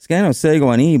Scano Sego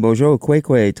Ani Bojo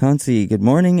Kwekwe Tansi. Good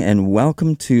morning and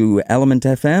welcome to Element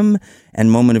FM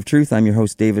and Moment of Truth. I'm your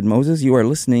host David Moses. You are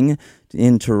listening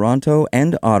in Toronto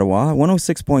and Ottawa,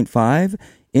 106.5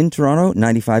 in Toronto,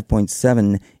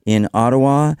 95.7 in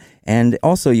Ottawa, and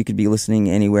also you could be listening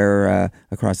anywhere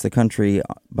across the country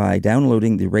by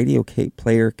downloading the Radio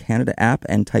Player Canada app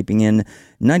and typing in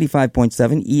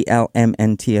 95.7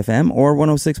 ELMNTFM or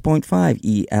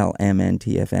 106.5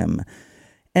 ELMNTFM.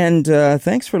 And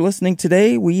thanks for listening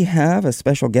today. We have a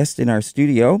special guest in our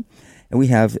studio, and we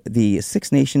have the Six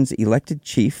Nations elected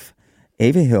chief,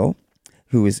 Ava Hill,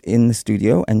 who is in the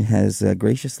studio and has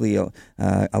graciously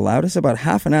allowed us about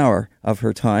half an hour of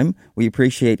her time. We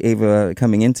appreciate Ava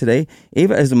coming in today.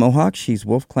 Ava is a Mohawk. She's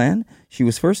Wolf Clan. She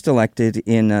was first elected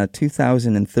in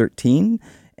 2013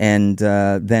 and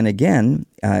then again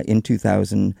in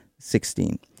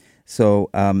 2016. So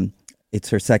it's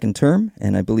her second term,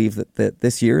 and I believe that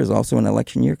this year is also an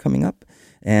election year coming up.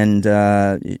 And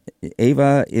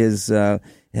Ava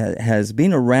has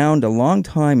been around a long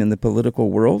time in the political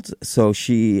world, so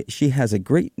she has a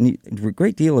great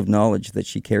deal of knowledge that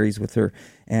she carries with her,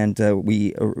 and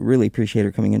we really appreciate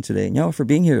her coming in today. Now, for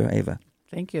being here, Ava.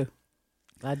 Thank you.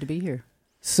 Glad to be here.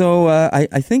 So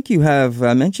I think you have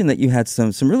mentioned that you had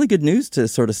some really good news to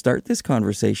sort of start this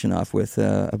conversation off with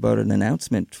about an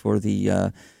announcement for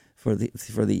the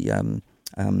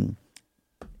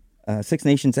Six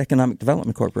Nations Economic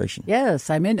Development Corporation.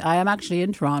 Yes, I am actually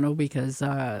in Toronto because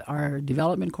our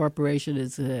development corporation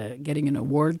is getting an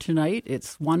award tonight.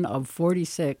 It's one of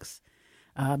 46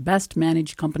 best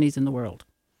managed companies in the world.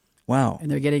 Wow! And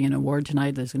they're getting an award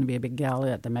tonight. There's going to be a big gala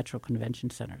at the Metro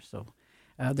Convention Center. So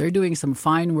they're doing some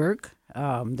fine work.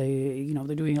 They're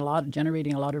doing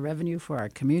generating a lot of revenue for our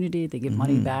community. They give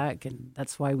money back, and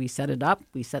that's why we set it up.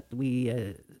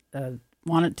 We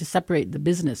wanted to separate the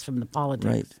business from the politics.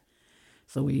 Right.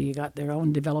 So we got their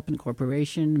own development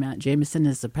corporation. Matt Jameson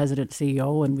is the president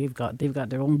CEO, and they've got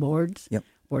their own boards,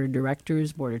 board of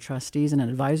directors, board of trustees, and an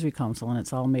advisory council, and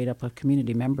it's all made up of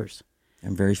community members.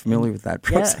 I'm very familiar with that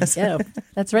process. Yeah,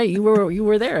 that's right. You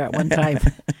were there at one time.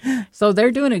 So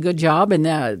they're doing a good job, and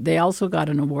they also got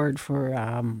an award for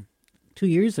 2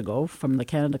 years ago from the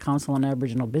Canada Council on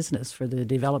Aboriginal Business for the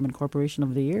Development Corporation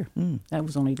of the Year. That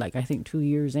was only I think 2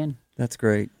 years in. That's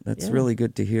great. That's really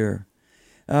good to hear.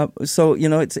 So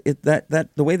the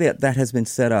way that has been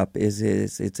set up is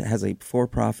it has a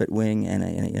for-profit wing and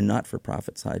a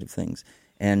not-for-profit side of things,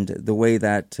 and the way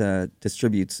that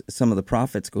distributes some of the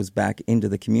profits goes back into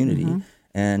the community,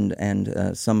 and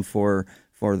some for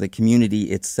the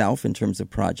community itself in terms of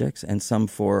projects, and some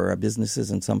for businesses,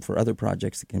 and some for other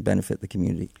projects that can benefit the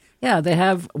community. Yeah, they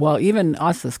have. Well, even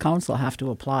us as council have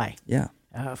to apply. Yeah.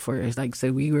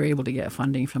 We were able to get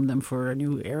funding from them for a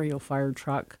new aerial fire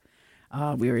truck.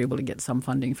 We were able to get some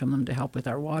funding from them to help with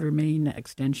our water main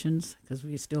extensions because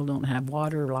we still don't have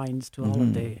water lines to all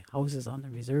of the houses on the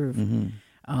reserve.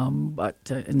 And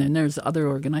then there's other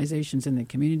organizations in the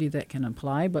community that can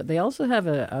apply, but they also have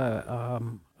a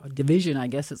division, I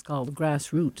guess it's called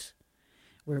Grassroots,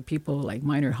 where people like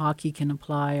minor hockey can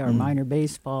apply or minor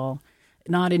baseball.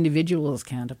 Not individuals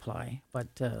can't apply, but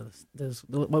there's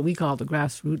what we call the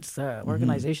grassroots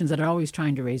organizations that are always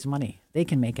trying to raise money. They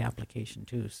can make application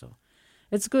too, so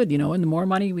it's good, and the more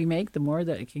money we make, the more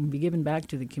that it can be given back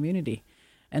to the community.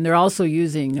 And they're also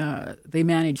using, they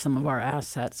manage some of our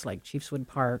assets like Chiefswood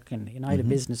Park and the United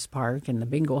Business Park and the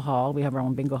bingo hall. We have our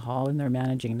own bingo hall, and they're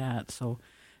managing that, so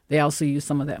they also use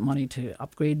some of that money to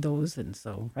upgrade those. And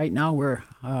so right now we're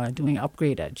doing an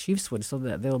upgrade at Chiefswood so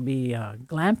that there'll be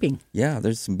glamping. Yeah,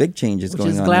 there's some big changes going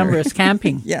on there. Which is glamorous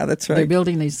camping. Yeah, that's right. They're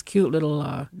building these cute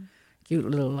little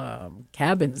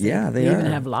cabins. Yeah, they even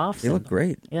have lofts. They look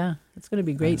great. Yeah, it's going to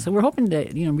be great. So we're hoping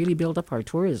to really build up our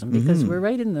tourism because we're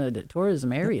right in the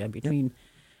tourism area between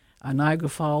Niagara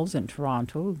Falls and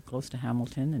Toronto, close to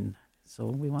Hamilton. And so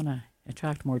we want to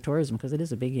attract more tourism because it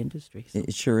is a big industry. So.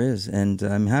 It sure is, and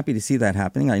I'm happy to see that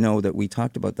happening. I know that we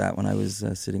talked about that when I was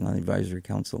sitting on the advisory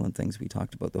council and things. We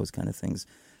talked about those kind of things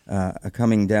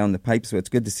coming down the pipe, so it's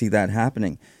good to see that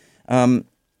happening.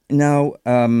 Now,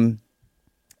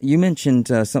 you mentioned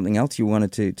something else you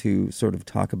wanted to sort of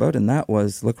talk about, and that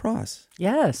was lacrosse.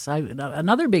 Yes,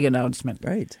 another big announcement.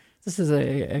 Right. This is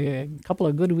a couple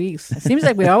of good weeks. It seems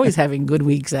like we're always having good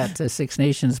weeks at Six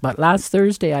Nations, but last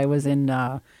Thursday I was in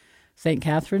St.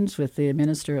 Catharines with the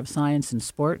Minister of Science and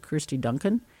Sport, Kirsty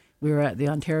Duncan. We were at the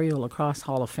Ontario Lacrosse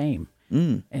Hall of Fame.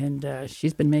 And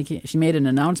she made an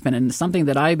announcement, and something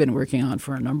that I've been working on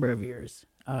for a number of years,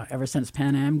 ever since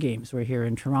Pan Am Games were here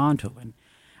in Toronto. And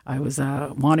I was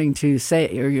wanting to say,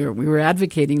 we were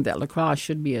advocating that lacrosse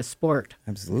should be a sport.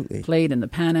 Absolutely. Played in the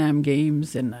Pan Am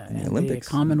Games and the Olympics.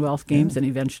 The Commonwealth Games and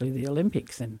eventually the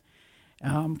Olympics. And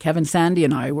Kevin Sandy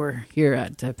and I were here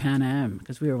at Pan Am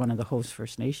because we were one of the host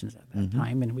First Nations at that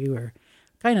time, and we were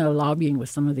kind of lobbying with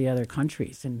some of the other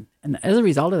countries. And as a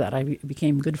result of that, I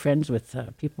became good friends with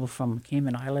people from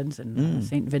Cayman Islands and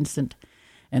St. Vincent,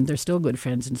 and they're still good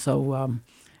friends. And so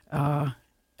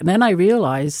and then I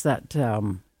realized that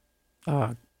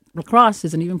lacrosse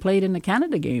isn't even played in the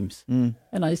Canada Games. And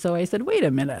I said, wait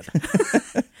a minute.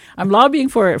 I'm lobbying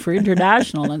for it for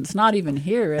international, and it's not even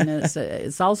here. And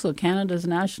it's also Canada's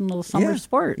national summer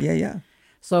sport. Yeah.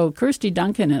 So Kirsty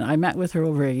Duncan, and I met with her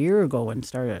over a year ago and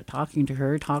started talking to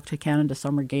her, talked to Canada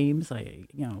Summer Games. I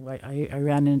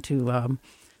ran into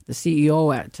the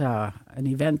CEO at an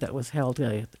event that was held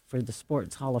for the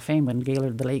Sports Hall of Fame when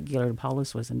the late Gaylord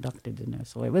Paulus was inducted in there.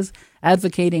 So it was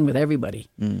advocating with everybody.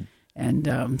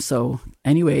 And so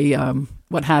anyway,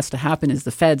 what has to happen is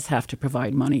the feds have to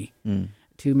provide money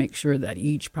to make sure that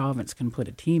each province can put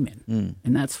a team in.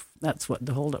 And that's what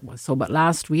the holdup was. So, but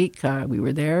last week we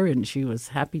were there, and she was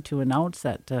happy to announce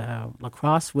that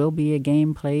lacrosse will be a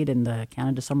game played in the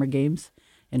Canada Summer Games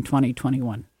in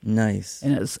 2021. Nice.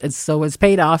 And it's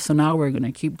paid off. So now we're going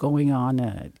to keep going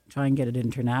on, try and get it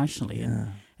internationally. Yeah.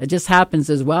 And it just happens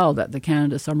as well that the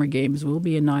Canada Summer Games will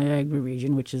be in Niagara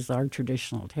region, which is our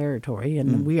traditional territory,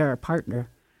 and we are a partner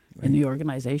in the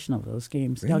organization of those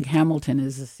games. Great. Doug Hamilton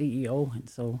is the CEO, and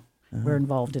so we're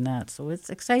involved in that. So it's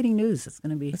exciting news. It's going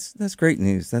to be... That's great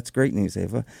news. That's great news,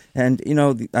 Ava. And,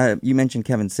 you mentioned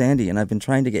Kevin Sandy, and I've been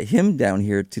trying to get him down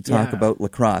here to talk about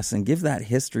lacrosse and give that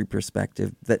history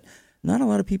perspective that not a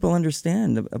lot of people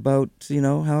understand about,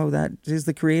 how that is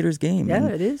the creator's game. Yeah,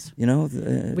 and, it is.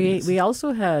 We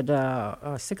also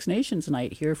had Six Nations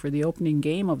night here for the opening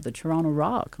game of the Toronto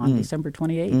Rock on December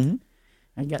 28th.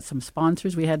 I got some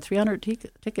sponsors. We had 300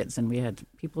 tickets, and we had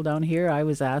people down here. I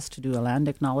was asked to do a land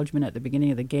acknowledgement at the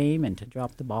beginning of the game and to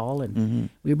drop the ball. And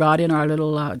we brought in our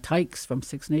little tykes from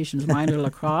Six Nations Minor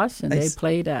Lacrosse, and Nice. they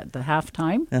played at the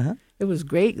halftime. It was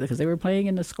great because they were playing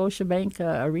in the Scotiabank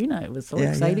Arena. It was so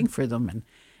exciting for them.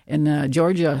 And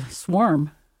Georgia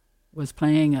Swarm was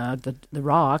playing the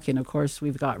Rock, and of course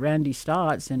we've got Randy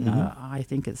Stotts and I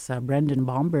think it's Brendan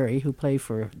Bomberry who play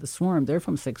for the Swarm. They're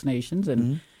from Six Nations,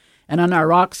 and on our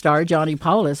rock star, Johnny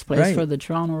Paulus, plays for the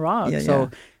Toronto Rock. So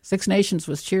Six Nations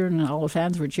was cheering, and all the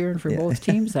fans were cheering for both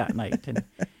teams that night. And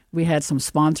we had some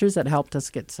sponsors that helped us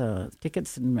get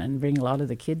tickets and bring a lot of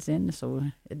the kids in. So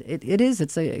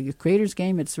it's a creator's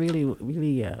game. It's really,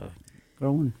 really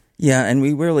grown. Yeah, and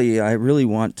I really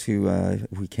want to,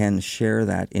 if we can, share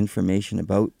that information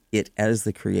about it as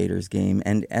the creator's game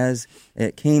and as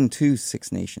it came to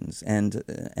Six Nations, and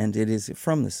it is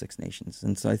from the Six Nations.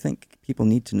 And so I think people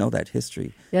need to know that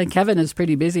history. Yeah, and Kevin is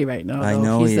pretty busy right now. I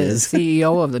know he's he is. the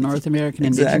CEO of the North American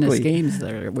Exactly. Indigenous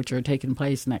Games, which are taking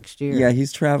place next year. Yeah,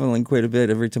 he's traveling quite a bit.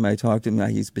 Every time I talk to him,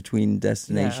 he's between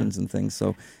destinations and things.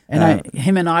 So, and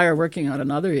him and I are working on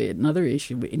another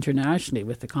issue internationally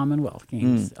with the Commonwealth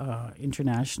Games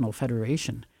International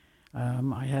Federation.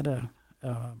 I had a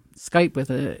Skype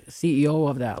with a CEO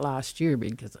of that last year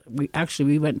because we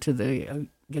went to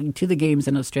the games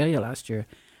in Australia last year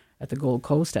at the Gold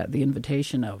Coast at the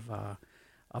invitation of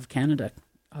Canada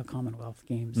Commonwealth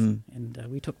Games, and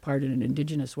we took part in an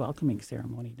Indigenous welcoming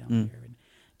ceremony down there. And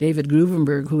David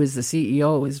Gruvenberg, who is the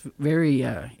CEO, is very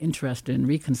interested in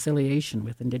reconciliation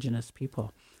with Indigenous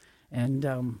people, and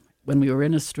when we were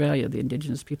in Australia, the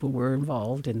Indigenous people were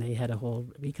involved, and they had a whole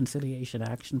reconciliation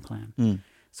action plan.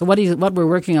 So what we're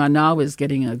working on now is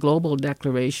getting a global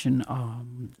declaration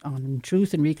on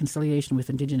truth and reconciliation with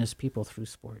Indigenous people through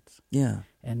sports. Yeah.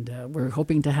 And we're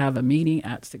hoping to have a meeting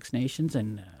at Six Nations,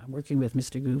 and I'm working with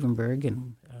Mr. Gruvenberg,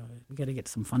 and we got to get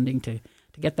some funding to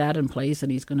get that in place, and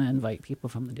he's going to invite people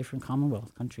from the different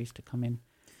Commonwealth countries to come in.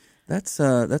 That's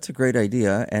a great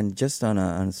idea, and just on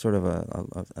a sort of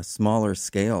a smaller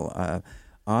scale,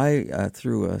 I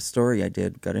through a story I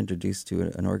did got introduced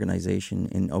to an organization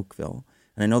in Oakville.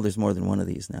 And I know there's more than one of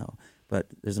these now, but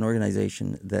there's an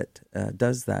organization that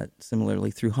does that similarly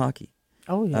through hockey.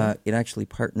 Oh, yeah. It actually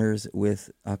partners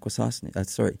with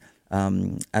Attawapiskat,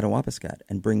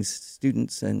 and brings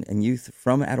students and youth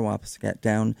from Attawapiskat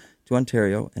down to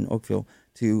Ontario and Oakville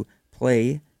to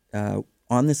play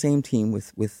on the same team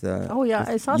with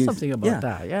I saw youth. something about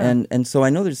that. Yeah, and so I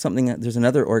know there's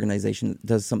another organization that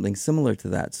does something similar to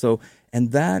that. So,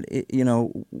 and that,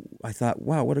 I thought,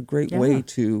 wow, what a great way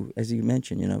to, as you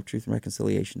mentioned, truth and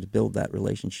reconciliation, to build that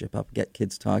relationship up, get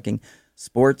kids talking.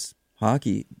 Sports,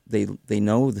 hockey, they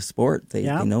know the sport, they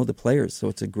know the players, so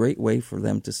it's a great way for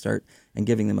them to start and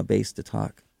giving them a base to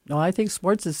talk. No, I think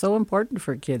sports is so important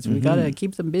for kids. We got to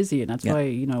keep them busy, and that's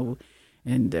why,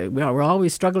 and we're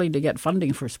always struggling to get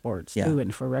funding for sports too,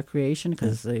 and for recreation,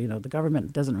 because the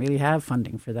government doesn't really have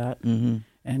funding for that.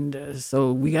 And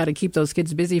so we got to keep those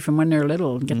kids busy from when they're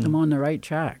little and get them on the right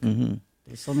track.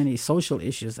 There's so many social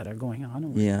issues that are going on,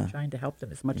 and we're trying to help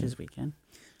them as much as we can.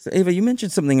 So, Ava, you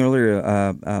mentioned something earlier.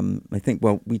 I think,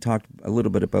 we talked a little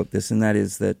bit about this, and that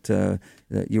is that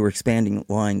you were expanding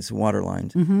lines, water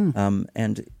lines.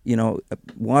 And,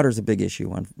 water's a big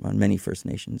issue on many First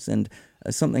Nations. And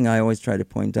something I always try to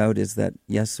point out is that,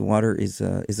 yes, water is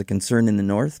a concern in the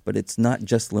north, but it's not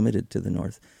just limited to the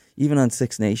north. Even on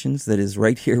Six Nations, that is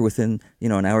right here within,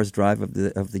 an hour's drive of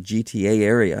the GTA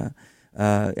area,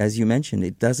 as you mentioned,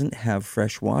 it doesn't have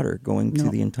fresh water going to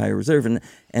the entire reserve.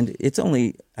 And it's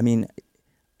only,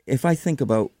 if I think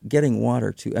about getting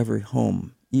water to every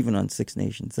home, even on Six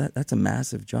Nations, that's a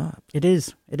massive job. It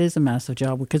is. It is a massive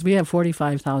job because we have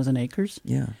 45,000 acres.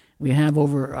 Yeah. We have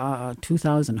over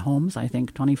 2,000 homes, I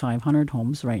think 2,500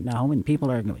 homes right now, and people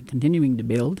are continuing to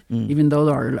build, even though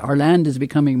our land is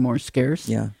becoming more scarce.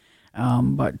 Yeah.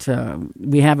 But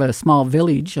we have a small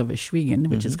village of Ohsweken,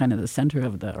 which is kind of the center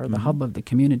of the hub of the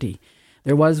community.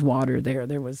 There was water there.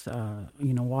 There was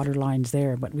water lines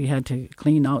there, but we had to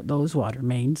clean out those water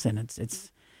mains, and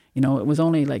it's it was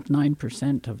only like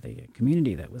 9% of the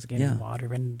community that was getting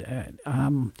water.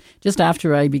 And just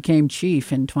after I became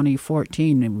chief in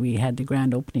 2014, we had the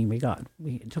grand opening.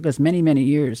 It took us many, many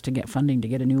years to get funding to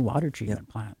get a new water treatment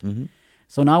plant.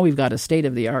 So now we've got a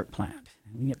state-of-the-art plant.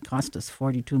 It cost us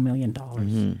 $42 million.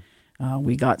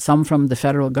 We got some from the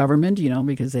federal government,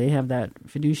 because they have that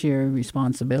fiduciary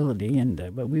responsibility.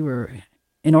 But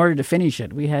in order to finish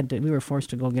it, we were forced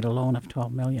to go get a loan of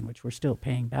 $12 million, which we're still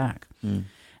paying back.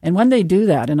 And when they do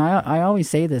that, and I always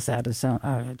say this at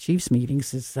chiefs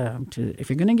meetings, is if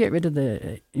you're going to get rid of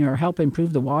or help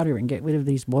improve the water and get rid of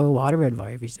these boil water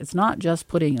advisories, it's not just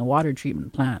putting a water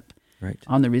treatment plant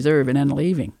on the reserve and then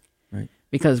leaving.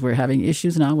 Because we're having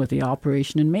issues now with the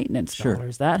operation and maintenance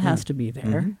dollars. That has to be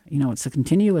there. It's a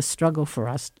continuous struggle for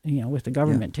us, with the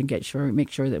government to make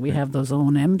sure that we have those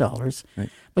O&M dollars.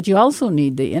 But you also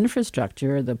need the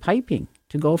infrastructure, the piping,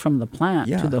 to go from the plant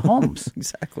to the homes.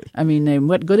 Exactly.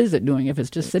 What good is it doing if it's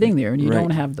just sitting there and you don't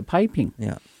have the piping?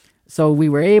 Yeah. So we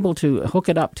were able to hook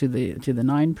it up to the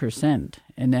 9%,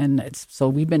 and then so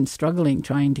we've been struggling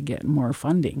trying to get more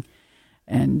funding,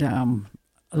 and.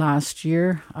 Last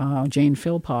year, Jane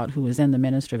Philpott, who was then the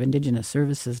Minister of Indigenous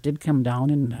Services, did come down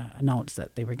and announce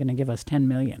that they were going to give us $10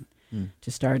 million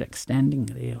to start extending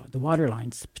the water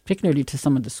lines, particularly to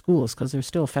some of the schools, because they're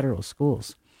still federal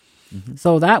schools.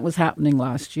 So that was happening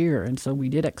last year, and so we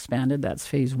did expand it. That's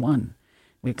phase one.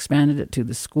 We expanded it to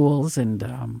the schools, and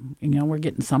we're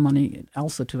getting some money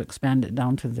also to expand it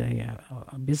down to the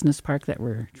business park that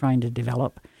we're trying to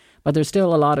develop. But there's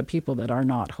still a lot of people that are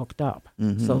not hooked up.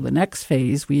 So the next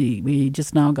phase, we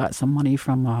just now got some money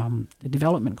from the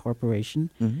Development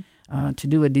Corporation to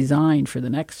do a design for the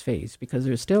next phase, because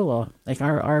there's still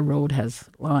our road has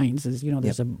lines,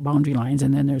 there's a boundary lines,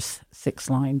 and then there's 6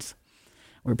 lines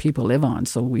where people live on.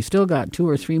 So we still got 2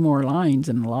 or 3 more lines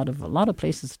and a lot of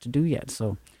places to do yet.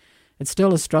 So it's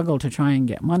still a struggle to try and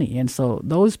get money. And so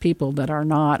those people that are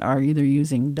not are either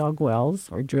using dug wells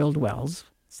or drilled wells,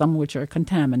 some which are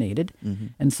contaminated,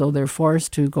 and so they're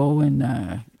forced to go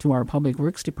to our public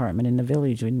works department in the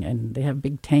village, and they have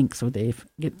big tanks, so they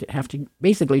have to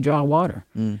basically draw water,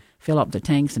 fill up the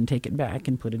tanks, and take it back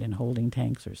and put it in holding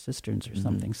tanks or cisterns or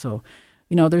something. So,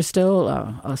 there's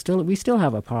still we still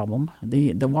have a problem.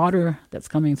 The water that's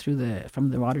coming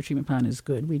from the water treatment plant is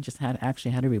good. We just had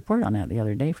a report on that the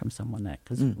other day from someone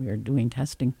because we are doing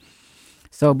testing.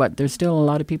 So, but there's still a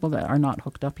lot of people that are not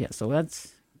hooked up yet. So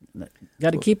that's.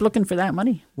 Got to keep looking for that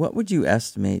money. What would you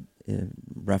estimate,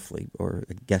 roughly, or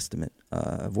a guesstimate,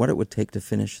 of what it would take to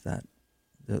finish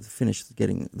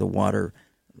getting the water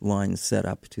lines set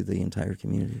up to the entire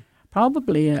community?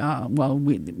 Probably, we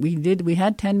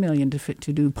had $10 million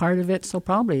to do part of it, so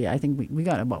probably I think we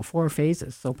got about 4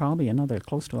 phases, so probably another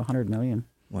close to $100 million.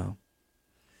 Wow.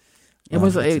 It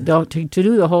was to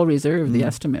do the whole reserve. The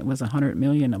estimate was $100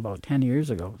 million about 10 years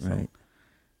ago. So. Right.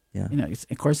 Yeah.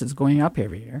 Of course, it's going up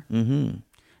every year.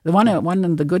 The one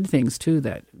of the good things too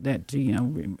that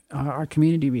our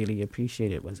community really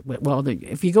appreciated was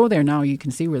if you go there now, you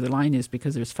can see where the line is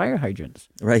because there's fire hydrants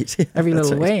every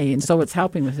little way, and so it's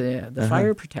helping with the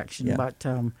fire protection. Yeah. But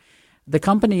the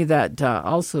company that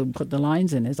also put the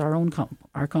lines in is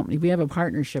our company. We have a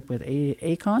partnership with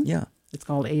Aecon. Yeah. It's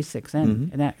called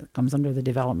A6N, and that comes under the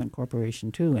Development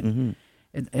Corporation too.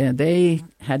 And they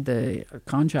had the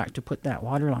contract to put that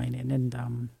water line in,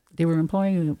 and they were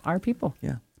employing our people.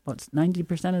 Yeah. About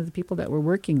 90% of the people that were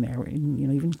working there,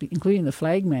 even including the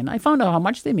flagmen. I found out how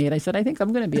much they made. I said, I think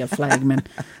I'm going to be a flagman.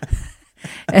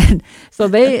 And so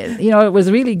they, it was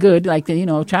really good. Like,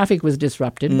 traffic was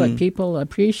disrupted, but people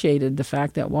appreciated the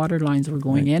fact that water lines were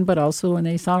going in, but also when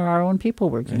they saw our own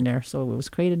people working there. So it was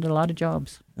created a lot of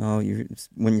jobs. Oh,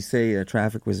 when you say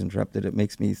traffic was interrupted, it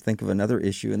makes me think of another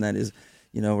issue, and that is,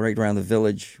 right around the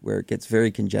village where it gets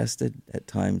very congested at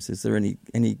times. Is there any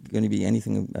going to be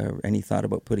anything, any thought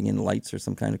about putting in lights or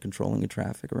some kind of controlling of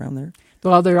traffic around there?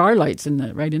 Well, there are lights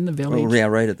right in the village. Oh, yeah,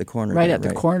 right at the corner. Right at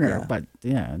the corner, yeah. But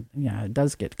yeah, it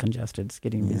does get congested. It's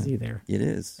getting busy there. It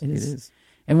is.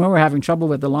 And when we're having trouble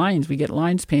with the lines, we get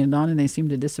lines painted on and they seem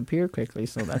to disappear quickly.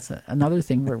 So that's another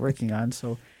thing we're working on.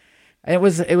 So it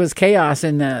was chaos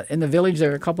in the village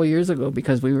there a couple of years ago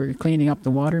because we were cleaning up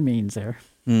the water mains there.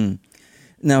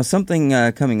 Now, something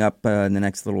coming up in the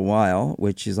next little while,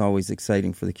 which is always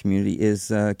exciting for the community,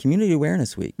 is Community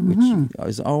Awareness Week, which is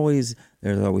there's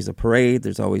always a parade,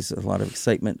 there's always a lot of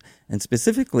excitement, and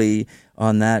specifically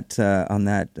on that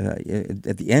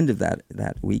at the end of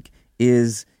that week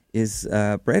is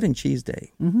Bread and Cheese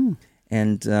Day.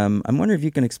 And I'm wondering if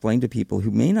you can explain to people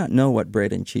who may not know what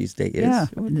Bread and Cheese Day is.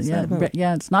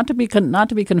 It's not to be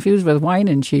confused with wine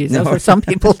and cheese. That's what some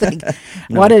people think.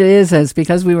 What it is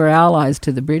because we were allies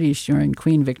to the British during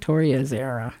Queen Victoria's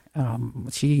era.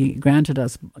 She granted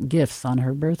us gifts on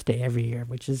her birthday every year,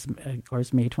 which is, of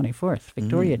course, May 24th,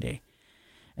 Victoria Day.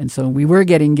 And so we were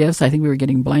getting gifts. I think we were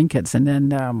getting blankets. And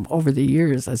then over the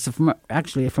years,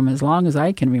 from as long as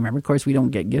I can remember, of course, we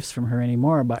don't get gifts from her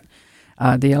anymore, but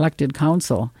the elected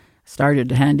council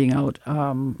started handing out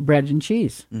bread and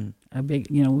cheese. A big,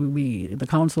 the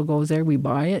council goes there, we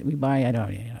buy it.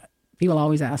 People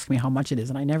always ask me how much it is,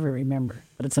 and I never remember.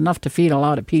 But it's enough to feed a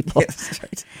lot of people. Yes,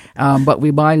 right. But we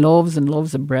buy loaves and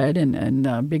loaves of bread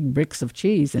and big bricks of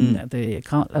cheese. And the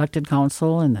elected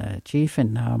council and the chief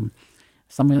and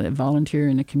some of the volunteer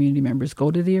and the community members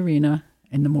go to the arena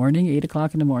in the morning, 8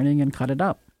 o'clock in the morning, and cut it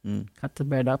up. Cut the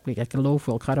bread up. We get a loaf.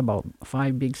 We'll cut about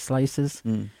 5 big slices,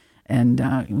 and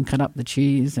we cut up the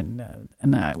cheese. And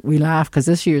we laugh because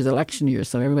this year's election year,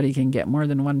 so everybody can get more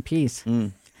than one piece.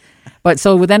 But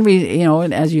so then we,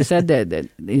 and as you said, that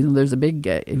there's a big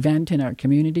event in our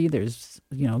community. There's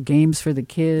games for the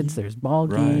kids. There's ball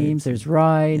games. There's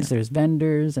rides. There's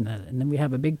vendors, and then we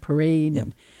have a big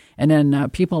parade. And then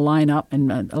people line up,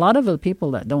 and a lot of the people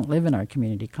that don't live in our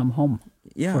community come home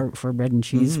for Bread and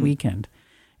Cheese weekend.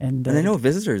 And I know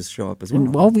visitors show up as well.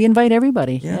 Well, we invite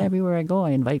everybody. Yeah, everywhere I go, I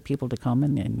invite people to come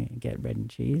and get bread and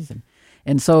cheese.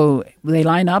 And so they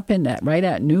line up right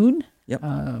at noon. Yep.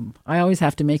 I always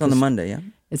have to make It's on the Monday, yeah?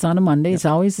 It's on a Monday. Yep. It's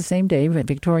always the same day,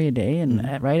 Victoria Day.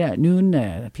 And right at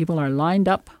noon, people are lined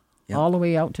up all the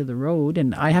way out to the road.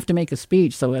 And I have to make a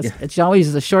speech. So it's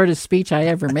always the shortest speech I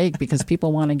ever make because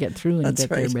people want to get through and get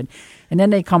their bread. And then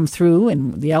they come through,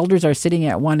 and the elders are sitting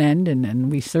at one end,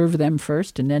 and we serve them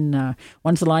first. And then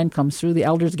once the line comes through, the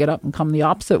elders get up and come the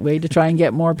opposite way to try and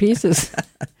get more pieces.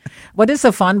 But it's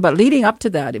a fun. But leading up to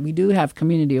that, we do have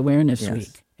Community Awareness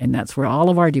Week. And that's where all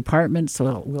of our departments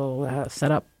will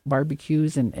set up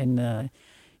barbecues and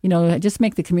just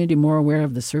make the community more aware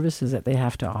of the services that they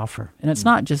have to offer. And it's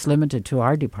not just limited to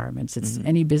our departments. It's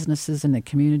any businesses in the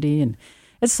community. And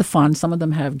it's the fun. Some of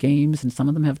them have games, and some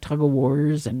of them have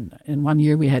tug-of-wars. And one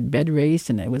year we had bed race,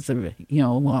 and it was a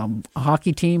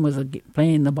hockey team was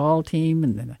playing the ball team,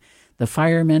 and the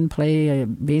firemen play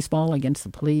baseball against the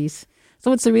police.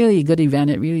 So it's a really good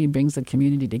event. It really brings the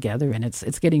community together, and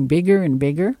it's getting bigger and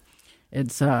bigger.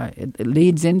 It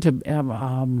leads into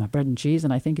bread and cheese,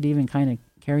 and I think it even kind of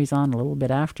carries on a little bit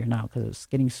after now because it's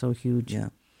getting so huge. Yeah,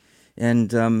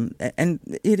 and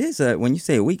it is when you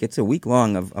say a week, it's a week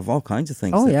long of all kinds of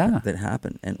things that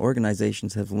happen, and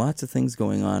organizations have lots of things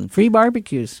going on. Free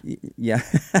barbecues. Yeah,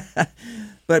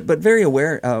 but very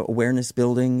awareness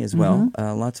building as well.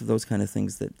 Lots of those kind of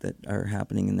things that are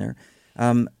happening in there.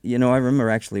 I remember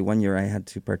actually one year I had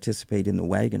to participate in the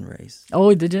wagon race.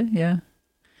 Oh, did you? Yeah.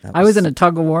 I was in a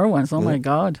tug-of-war once. Oh, my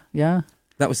God. Yeah.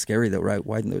 That was scary, though, right?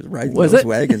 Riding those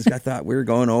wagons. I thought we were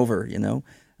going over,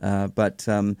 But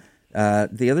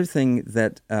the other thing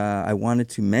that I wanted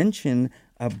to mention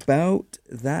about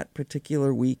that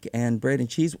particular week and Bread and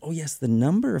Cheese, the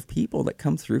number of people that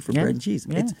come through for Bread and Cheese.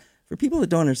 Yeah. It's, for people that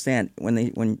don't understand,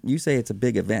 when you say it's a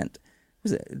big event,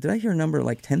 did I hear a number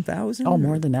like 10,000? Oh,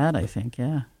 more than that, I think,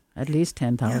 yeah. At least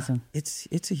 10,000. Yeah,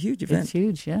 it's a huge event. It's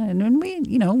huge, yeah. And when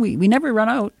we never run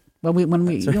out.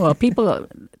 Well, people,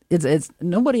 it's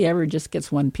nobody ever just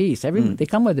gets one piece. They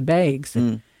come with the bags,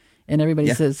 and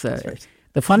everybody says. That's right.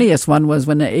 The funniest one was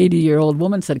when an 80-year-old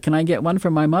woman said, "Can I get one for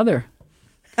my mother?"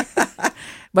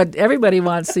 But everybody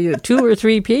wants 2 or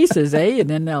 3 pieces, eh? And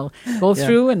then they'll go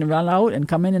through and run out and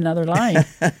come in another line.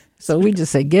 So we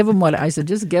just say,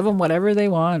 just give them whatever they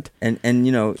want. And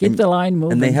keep the line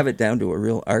moving. And they have it down to a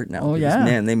real art now. Oh, because, yeah.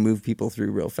 Man, they move people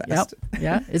through real fast. Yep.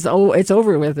 Yeah. It's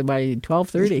over with by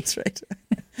 12:30. That's right.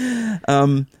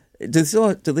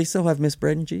 Do they still have Miss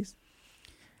Bread and Cheese?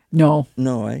 No.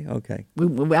 No, okay.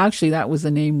 We actually, that was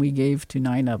the name we gave to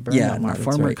Nina Burnham, our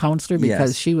former counselor,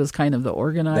 because she was kind of the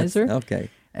organizer. Okay.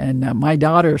 And my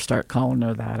daughter started calling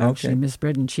her that, actually, Miss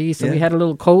Bread and Cheese. So we had a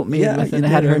little coat made with it, and it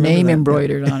had her name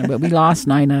embroidered on it. But we lost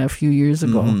Nina a few years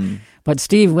ago. Mm-hmm. But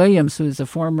Steve Williams, who's a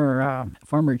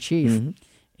former chief,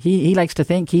 he likes to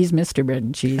think he's Mr. Bread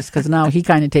and Cheese, because now he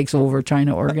kind of takes over trying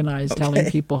to organize,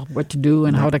 telling people what to do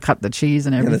and how to cut the cheese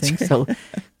and everything. Right. So,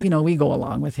 we go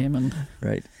along with him. And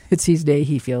it's his day.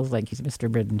 He feels like he's Mr.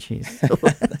 Bread and Cheese. So.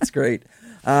 That's great.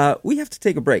 We have to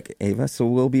take a break, Ava, so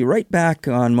we'll be right back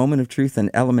on Moment of Truth and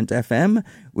Element FM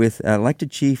with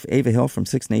elected Chief Ava Hill from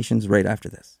Six Nations right after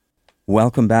this.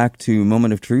 Welcome back to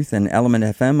Moment of Truth and Element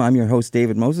FM. I'm your host,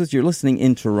 David Moses. You're listening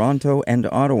in Toronto and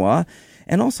Ottawa,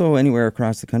 and also anywhere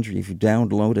across the country if you've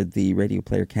downloaded the Radio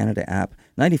Player Canada app.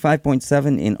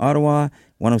 95.7 in Ottawa,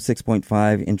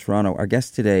 106.5 in Toronto. Our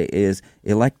guest today is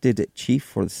elected Chief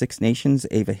for the Six Nations,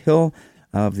 Ava Hill,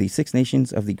 of the Six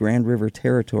Nations of the Grand River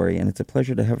Territory, and it's a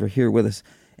pleasure to have her here with us.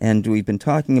 And we've been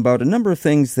talking about a number of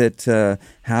things that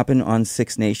happen on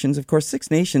Six Nations. Of course, Six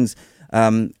Nations,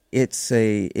 it's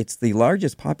the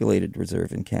largest populated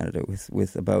reserve in Canada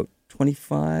with about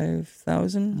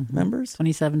 25,000 members.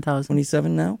 27,000.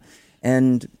 27 now,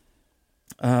 and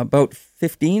about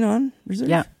 15 on reserve.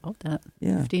 Yeah, about that.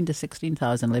 Yeah, 15 to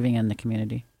 16,000 living in the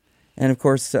community. And, of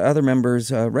course, other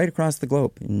members right across the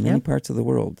globe in many parts of the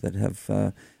world that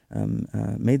have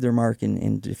made their mark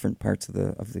in different parts of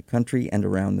the country and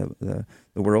around the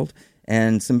world.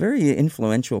 And some very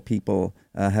influential people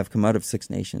have come out of Six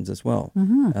Nations as well.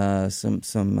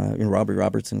 Mm-hmm. Robbie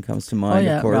Robertson comes to mind,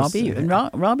 of course. Robbie.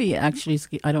 Robbie actually,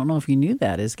 I don't know if you knew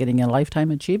that, is getting a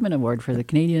Lifetime Achievement Award from the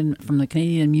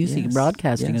Canadian Music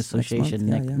Broadcasting Association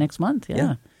next month.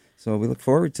 Yeah. So we look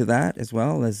forward to that, as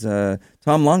well as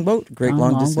Tom Longboat, great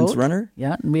long-distance runner.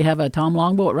 Yeah, and we have a Tom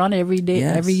Longboat run every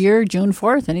year, June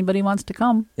 4th. Anybody wants to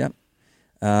come. Yep.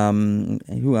 Graham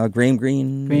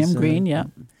Greene. Graham Greene, yeah.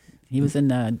 He was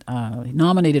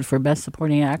nominated for Best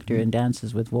Supporting Actor in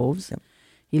Dances with Wolves. Yep.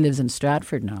 He lives in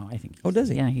Stratford now, I think. Oh, does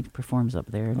he? Yeah, he performs up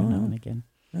there every now and again.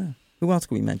 Yeah. Who else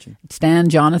can we mention? Stan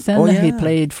Jonathan. He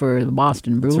played for the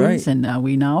Boston Bruins. Right. And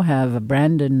we now have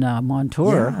Brandon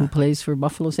Montour, who plays for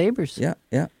Buffalo Sabres. Yeah,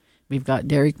 yeah. We've got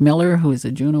Derek Miller, who is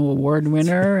a Juno Award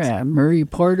winner. Murray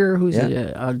Porter, who's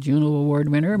a Juno Award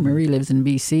winner. Murray lives in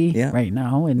BC right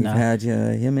now. And we've had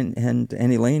him and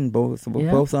Elaine both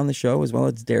on the show, as well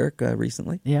as Derek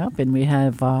recently. Yep, and we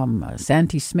have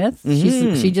Santi Smith.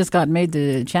 Mm-hmm. She just got made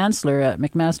the chancellor at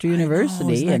McMaster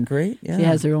University. Isn't that great? Yeah. She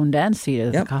has her own dance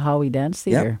theater, the Kahawi Dance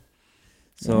Theater.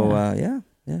 Yep. So,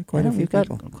 quite a few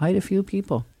people. Got quite a few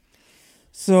people.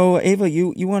 So, Ava,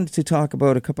 you wanted to talk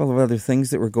about a couple of other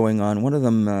things that were going on. One of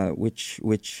them, which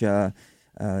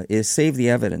is Save the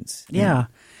Evidence. Yeah.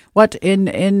 What in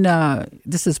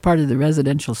this is part of the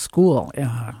residential school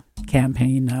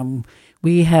campaign.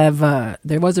 We have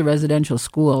there was a residential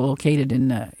school located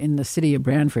in the city of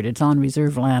Brantford. It's on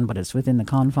reserve land, but it's within the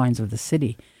confines of the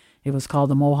city. It was called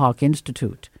the Mohawk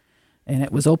Institute. And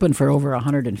it was open for over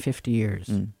 150 years.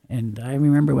 Mm. And I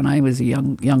remember when I was a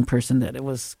young person that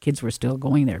kids were still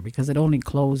going there, because it only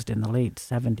closed in the late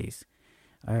 70s,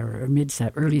 or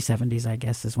early 70s, I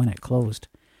guess, is when it closed.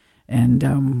 And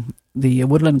the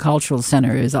Woodland Cultural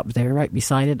Center is up there right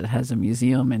beside it. It has a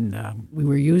museum, and we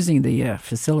were using the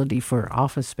facility for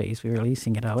office space. We were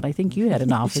leasing it out. I think you had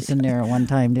an office in there at one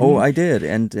time, didn't you? Oh, I did.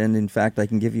 And in fact, I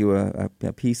can give you a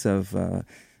piece of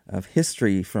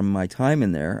history from my time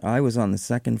in there. I was on the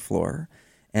second floor,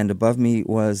 and above me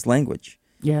was language.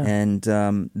 Yeah. And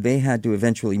they had to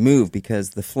eventually move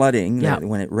because the flooding,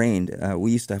 when it rained,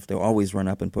 we used to have to always run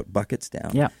up and put buckets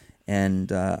down. Yeah.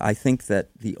 And I think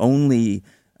that the only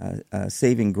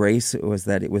saving grace was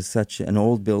that it was such an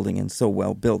old building and so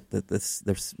well built that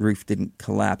the roof didn't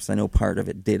collapse. I know part of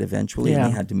it did eventually, and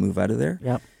they had to move out of there.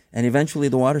 Yep. And eventually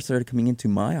the water started coming into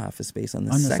my office space on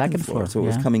the second floor. So it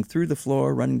was coming through the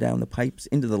floor, running down the pipes,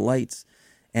 into the lights.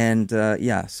 And,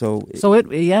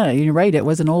 you're right. It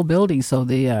was an old building. So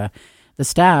the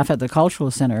staff at the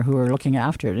Cultural Center who were looking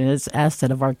after it, and it's an asset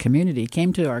of our community,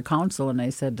 came to our council and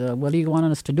they said, what do you want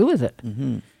us to do with it?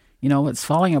 Mm-hmm. it's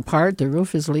falling apart. The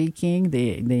roof is leaking,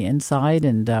 the inside,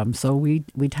 and so we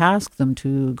tasked them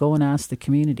to go and ask the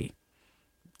community.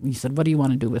 He said, what do you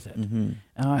want to do with it?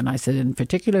 And I said, and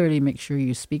particularly make sure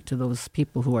you speak to those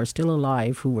people who are still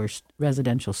alive, who were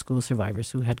residential school survivors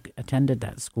who had attended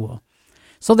that school.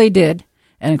 So they did.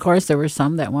 And, of course, there were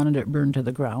some that wanted it burned to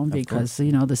the ground because,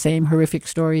 the same horrific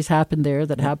stories happened there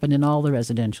that happened in all the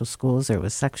residential schools. There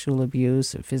was sexual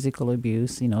abuse, physical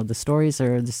abuse. The stories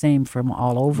are the same from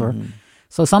all over.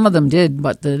 So some of them did,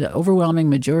 but the overwhelming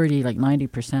majority, like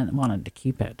 90%, wanted to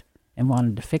keep it and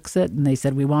wanted to fix it. And they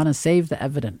said, we want to save the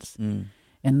evidence.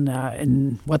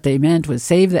 And what they meant was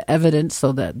save the evidence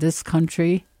so that this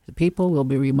country, the people, will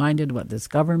be reminded what the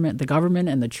government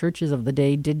and the churches of the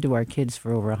day did to our kids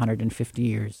for over 150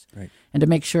 years. Right. And to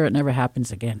make sure it never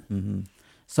happens again.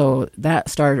 So that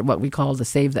started what we call the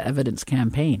Save the Evidence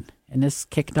campaign. And this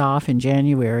kicked off in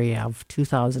January of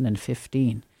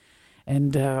 2015.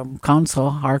 And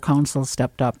our council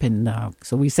stepped up, and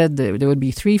so we said that there would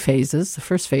be 3 phases. The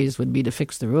first phase would be to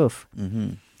fix the roof,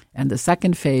 and the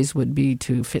second phase would be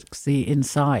to fix the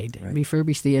inside,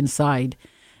 refurbish the inside,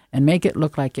 and make it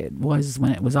look like it was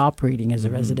when it was operating as a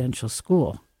residential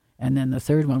school. And then the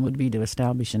third one would be to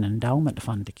establish an endowment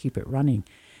fund to keep it running,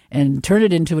 and turn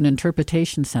it into an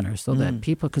interpretation center so that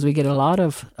people, because we get a lot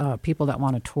of people that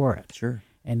want to tour it. Sure.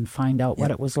 And find out what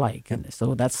it was like. And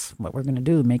so that's what we're going to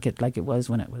do, make it like it was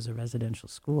when it was a residential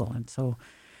school. And so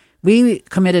we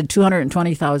committed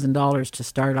 $220,000 to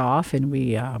start off, and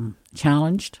we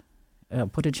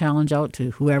put a challenge out to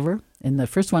whoever. And the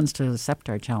first ones to accept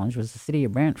our challenge was the city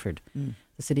of Brantford.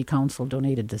 The city council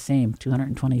donated the same,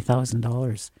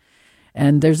 $220,000.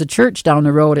 And there's a church down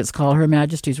the road. It's called Her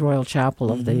Majesty's Royal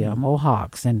Chapel of the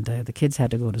Mohawks, and the kids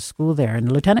had to go to school there. And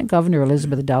Lieutenant Governor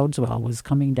Elizabeth Dowdeswell was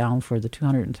coming down for the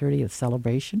 230th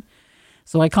celebration.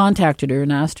 So I contacted her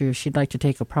and asked her if she'd like to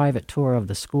take a private tour of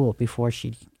the school before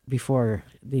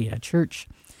the church.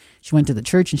 She went to the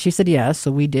church, and she said yes,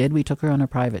 so we did. We took her on a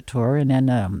private tour, and then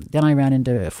I ran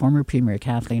into former Premier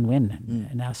Kathleen Wynne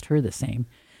and asked her the same.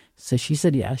 So she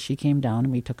said yes. She came down,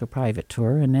 and we took a private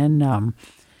tour, and then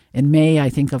in May, I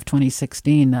think, of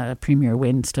 2016, Premier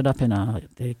Wynne stood up in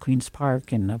the Queen's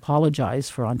Park and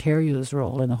apologized for Ontario's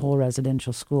role in the whole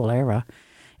residential school era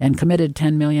and committed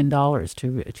 $10 million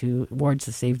towards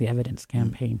the Save the Evidence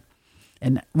campaign.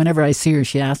 And whenever I see her,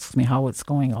 she asks me how it's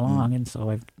going along, and so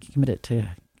I've committed to,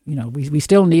 we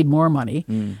still need more money.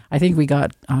 I think we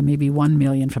got maybe $1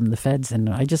 million from the feds, and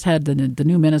I just had the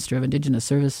new Minister of Indigenous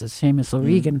Services, Seamus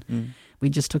O'Regan. We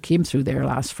just took him through there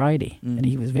last Friday, and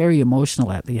he was very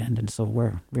emotional at the end. And so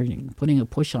we're putting a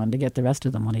push on to get the rest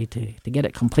of the money to get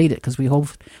it completed, because we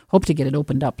hope to get it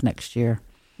opened up next year.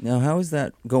 Now, how is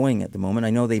that going at the moment? I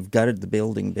know they've gutted the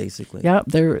building, basically. Yeah,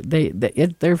 they're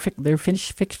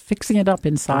fixing it up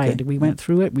inside. Okay. We went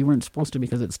through it. We weren't supposed to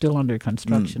because it's still under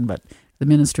construction, but the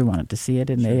minister wanted to see it,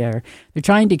 and they're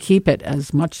trying to keep it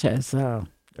as much as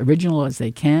original as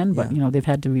they can, but they've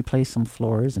had to replace some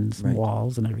floors and some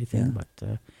walls and everything, but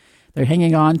they're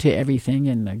hanging on to everything,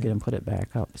 and they're going to put it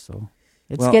back up. So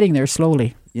it's getting there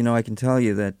slowly. I can tell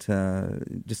you that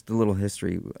just a little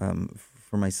history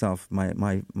for myself.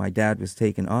 My dad was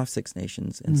taken off Six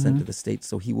Nations and sent to the States,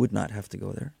 so he would not have to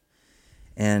go there.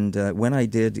 And when I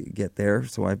did get there,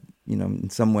 so I,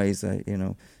 in some ways,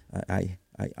 I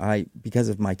because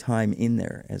of my time in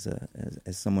there as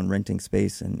someone renting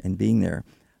space and being there,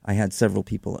 I had several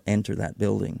people enter that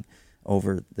building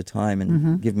over the time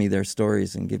and give me their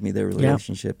stories and give me their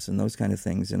relationships and those kind of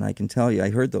things. And I can tell you, I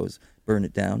heard those burn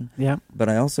it down. Yeah. But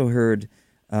I also heard,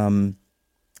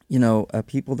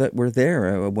 people that were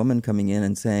there, a woman coming in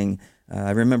and saying, I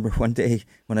remember one day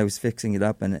when I was fixing it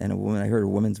up and I heard a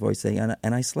woman's voice saying,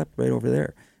 and I slept right over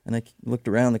there. And I looked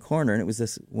around the corner, and it was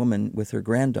this woman with her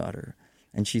granddaughter.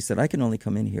 And she said, I can only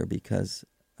come in here because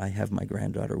I have my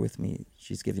granddaughter with me.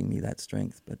 She's giving me that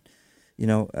strength. But,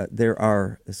 there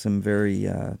are some very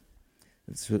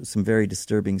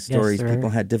disturbing stories. Yes,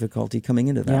 people had difficulty coming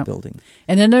into that building.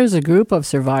 And then there's a group of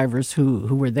survivors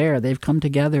who were there. They've come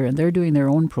together, and they're doing their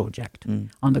own project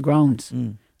on the grounds.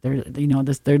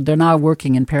 They're now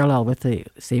working in parallel with the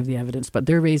Save the Evidence, but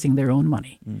they're raising their own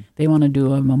money. They want to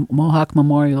do a Mohawk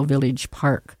Memorial Village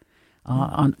Park.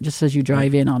 Just as you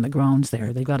drive in on the grounds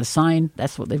there, they've got a sign.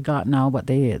 That's what they've got now. But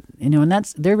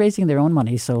they're raising their own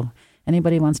money. So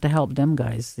anybody wants to help them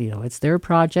guys, it's their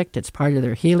project. It's part of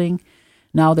their healing.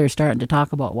 Now they're starting to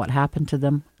talk about what happened to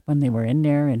them when they were in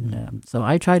there. And so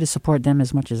I try to support them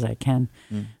as much as I can.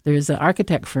 There's an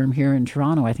architect firm here in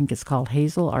Toronto, I think it's called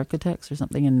Hazel Architects or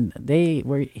something, and they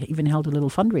were even held a little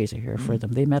fundraiser here for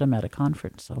them. They met them at a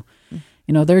conference. So,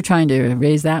 they're trying to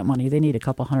raise that money. They need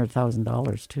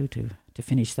 $200,000 too to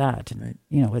finish that. And,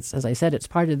 it's, as I said, it's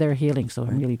part of their healing, so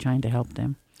I'm really trying to help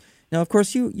them. Now, of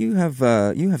course, you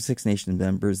have Six Nations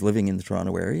members living in the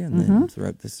Toronto area and then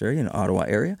throughout this area, in Ottawa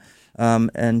area.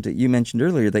 And you mentioned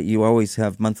earlier that you always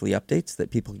have monthly updates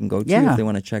that people can go to if they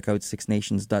want to check out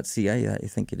sixnations.ca. I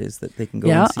think it is that they can go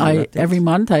and see your updates. Every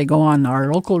month I go on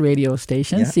our local radio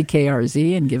station,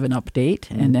 CKRZ, and give an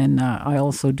update. And then I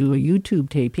also do a YouTube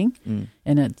taping.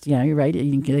 And it's, you're right,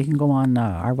 they can go on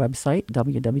our website,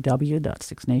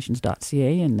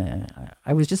 www.sixnations.ca. And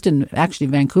I was just in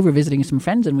Vancouver visiting some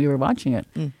friends, and we were watching it.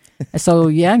 So,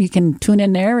 you can tune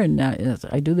in there, and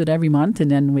I do that every month.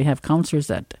 And then we have counselors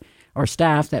or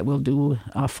staff that will do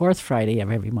fourth Friday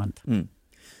of every month.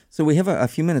 So we have a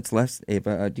few minutes left,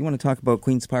 Ava. Do you want to talk about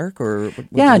Queen's Park? Or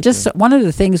just one of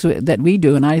the things that we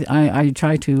do, and I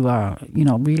try to,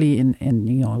 really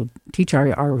teach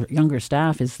our younger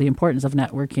staff is the importance of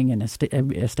networking and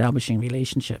establishing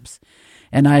relationships.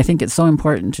 And I think it's so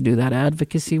important to do that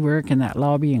advocacy work and that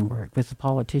lobbying work with the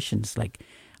politicians. Like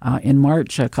in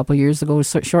March, a couple of years ago,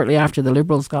 shortly after the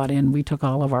Liberals got in, we took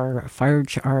all of our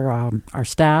our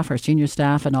staff, our senior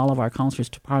staff, and all of our councillors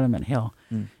to Parliament Hill.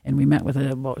 And we met with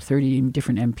about 30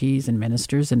 different MPs and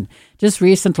ministers. And just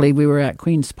recently, we were at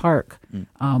Queen's Park,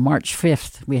 March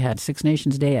 5th. We had Six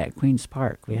Nations Day at Queen's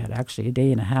Park. We had actually a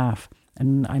day and a half.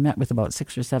 And I met with about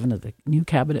 6 or 7 of the new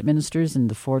cabinet ministers in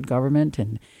the Ford government,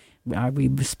 and we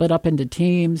split up into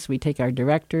teams. We take our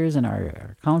directors and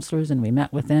our councillors, and we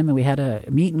met with them, and we had a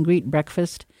meet and greet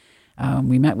breakfast.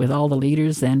 We met with all the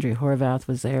leaders. Andrew Horvath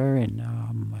was there, and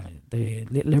the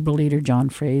Liberal leader, John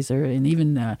Fraser, and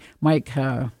even Mike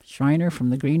Schreiner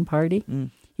from the Green Party.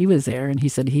 He was there, and he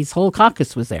said his whole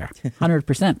caucus was there,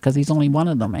 100%, because he's only one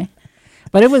of them,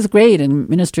 But it was great, and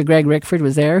Minister Greg Rickford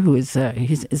was there, who is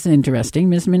he's interesting.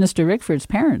 Minister Rickford's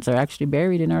parents are actually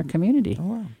buried in our community. Oh,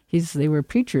 wow. They were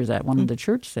preachers at one of the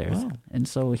church there, and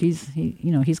so he's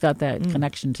got that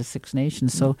connection to Six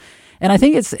Nations. So, and I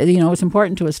think it's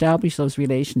important to establish those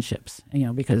relationships,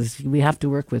 because we have to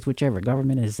work with whichever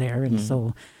government is there, and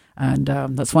so. And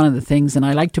that's one of the things. And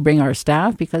I like to bring our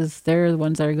staff because they're the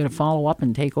ones that are going to follow up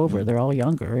and take over. They're all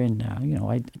younger. And,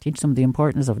 I teach them the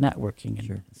importance of networking.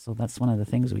 And so that's one of the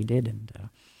things we did. And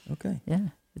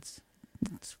it's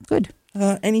good.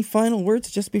 Any final words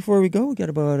just before we go? We got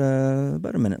about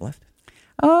a minute left.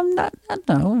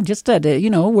 No, just that,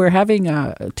 we're having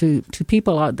to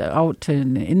people out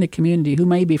in the community who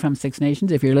may be from Six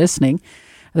Nations, if you're listening.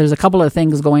 There's a couple of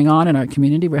things going on in our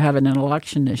community. We're having an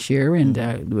election this year, and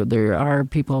there are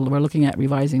people, we're looking at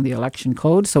revising the election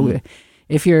code. So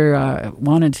if you're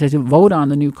wanted to vote on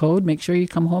the new code, make sure you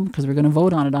come home, because we're going to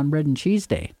vote on it on Bread and Cheese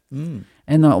Day. And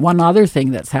one other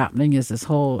thing that's happening is this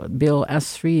whole Bill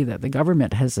S3 that the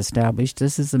government has established.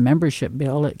 This is a membership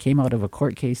bill. It came out of a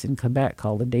court case in Quebec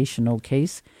called the Deschanel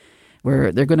case,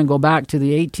 where they're going to go back to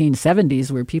the 1870s,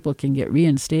 where people can get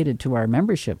reinstated to our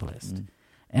membership list.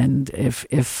 And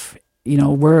if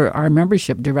our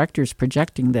membership directors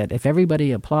projecting that if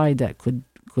everybody applied that could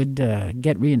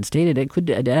get reinstated, it could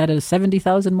add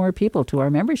 70,000 more people to our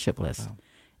membership list. Wow.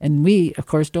 And we, of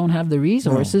course, don't have the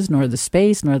resources, nor the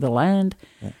space, nor the land.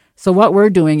 Yeah. So what we're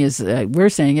doing is we're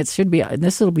saying it should be, and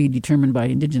this will be determined by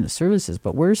Indigenous Services,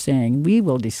 but we're saying we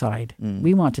will decide.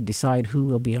 We want to decide who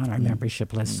will be on our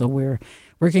membership list. So we're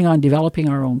working on developing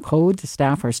our own code. The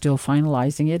staff are still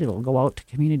finalizing it. It'll go out to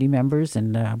community members,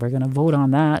 and we're going to vote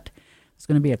on that. It's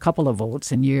going to be a couple of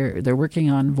votes, and they're working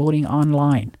on voting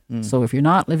online. So if you're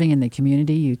not living in the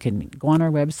community, you can go on our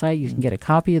website. You can get a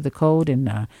copy of the code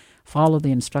and follow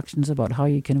the instructions about how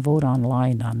you can vote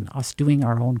online on us doing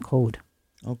our own code.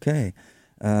 Okay.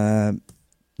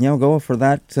 Go for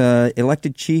that.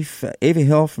 Elected Chief Ava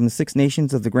Hill from the Six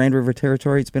Nations of the Grand River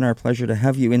Territory. It's been our pleasure to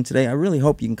have you in today. I really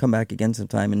hope you can come back again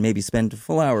sometime and maybe spend a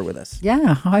full hour with us.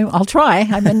 Yeah, I'll try.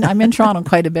 I'm in Toronto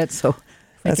quite a bit, so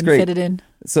I can fit it in.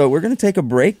 So we're going to take a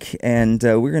break, and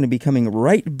we're going to be coming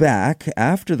right back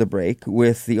after the break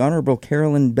with the Honourable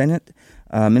Carolyn Bennett,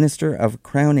 Minister of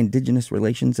Crown Indigenous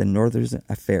Relations and Northern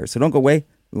Affairs. So don't go away.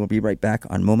 We will be right back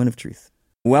on Moment of Truth.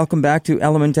 Welcome back to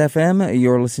Element FM.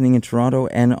 You're listening in Toronto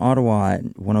and Ottawa,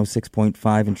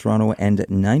 106.5 in Toronto and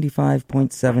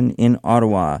 95.7 in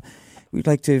Ottawa. We'd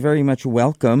like to very much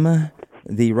welcome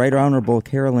the Right Honourable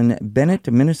Carolyn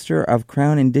Bennett, Minister of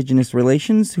Crown Indigenous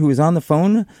Relations, who is on the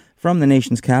phone from the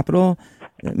nation's capital.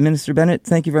 Minister Bennett,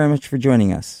 thank you very much for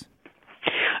joining us.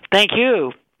 Thank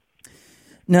you.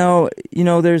 Now,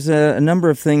 there's a number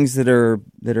of things that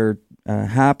are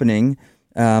happening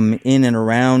in and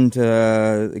around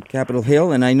Capitol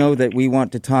Hill, and I know that we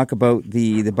want to talk about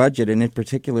the budget, and in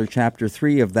particular, Chapter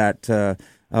 3 of that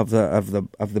of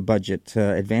the budget,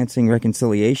 advancing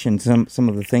reconciliation. Some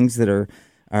of the things that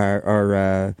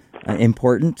are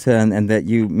important and that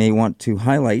you may want to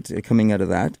highlight coming out of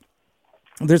that.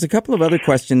 There's a couple of other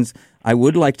questions I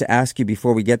would like to ask you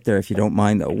before we get there, if you don't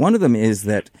mind, though. One of them is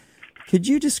that, could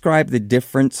you describe the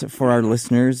difference for our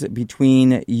listeners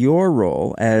between your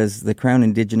role as the Crown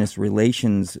Indigenous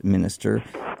Relations Minister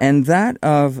and that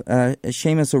of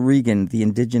Seamus O'Regan, the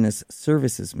Indigenous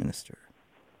Services Minister?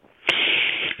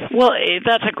 Well,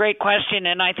 that's a great question,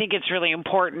 and I think it's really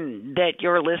important that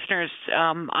your listeners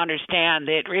understand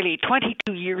that really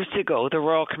 22 years ago, the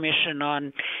Royal Commission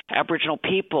on Aboriginal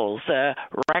Peoples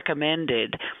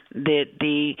recommended that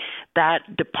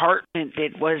that department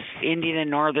that was Indian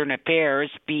and Northern Affairs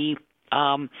be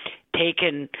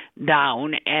taken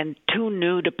down and two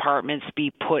new departments be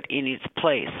put in its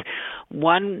place.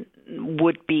 One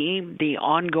would be the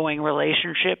ongoing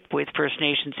relationship with First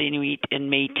Nations, Inuit,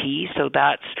 and Métis, so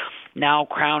that's now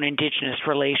Crown Indigenous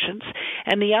Relations,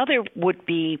 and the other would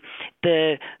be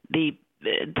the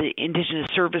Indigenous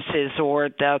Services, or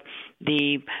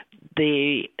the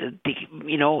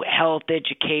health,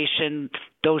 education,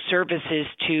 those services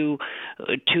to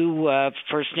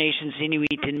First Nations,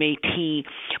 Inuit, and Métis,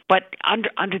 but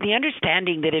under the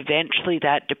understanding that eventually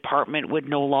that department would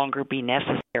no longer be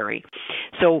necessary.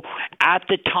 So at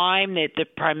the time that the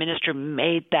Prime Minister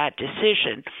made that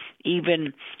decision,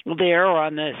 even there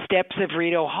on the steps of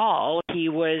Rideau Hall, he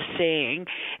was saying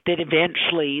that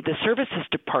eventually the Services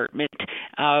Department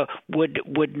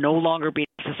would no longer be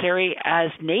necessary, as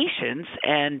nations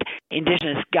and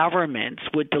Indigenous governments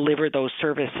would deliver those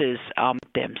services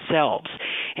themselves.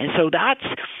 And so that's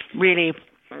really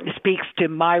speaks to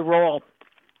my role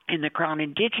in the Crown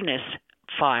Indigenous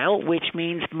file, which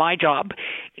means my job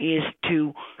is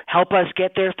to help us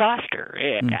get there faster,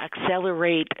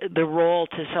 accelerate the role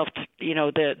to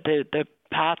the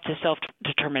path to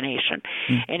self-determination.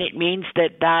 And it means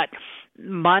that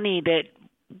money that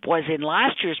was in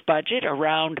last year's budget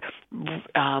around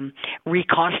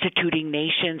reconstituting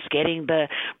nations, getting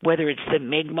whether it's the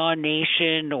Mi'kmaq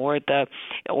Nation or the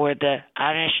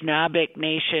Anishinaabe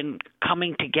Nation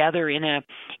coming together in a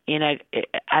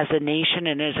as a nation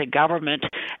and as a government,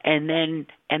 and then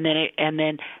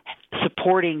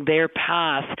supporting their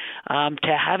path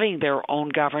to having their own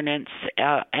governance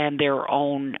and their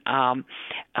own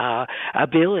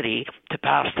ability to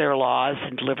pass their laws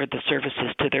and deliver the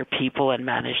services to their people and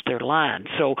manage their land.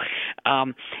 So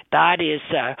that is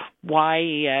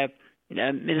why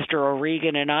Minister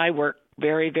O'Regan and I work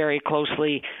very, very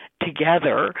closely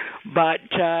together. But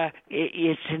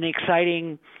it's an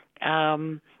exciting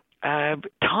time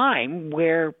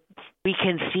where we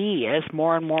can see as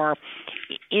more and more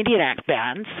Indian Act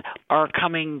bands are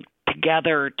coming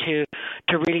together to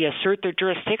really assert their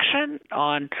jurisdiction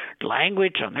on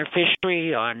language, on their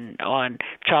fishery, on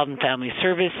child and family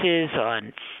services,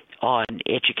 on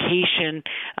education,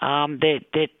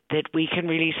 that we can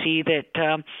really see that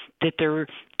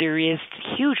there is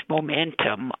huge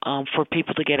momentum for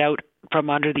people to get out from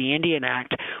under the Indian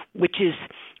Act, which is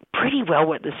pretty well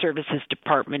what the Services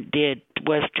Department did,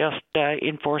 was just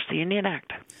enforce the Indian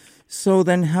Act. So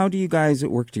then how do you guys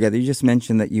work together? You just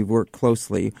mentioned that you work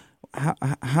closely.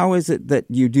 How is it that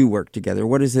you do work together?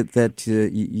 What is it that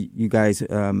you guys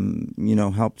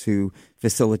help to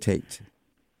facilitate?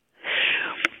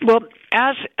 Well,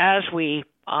 as we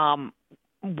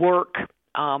work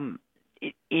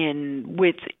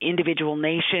with individual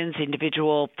nations,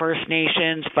 individual First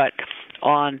Nations, but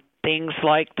on things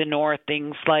like the North,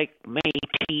 things like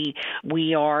Métis,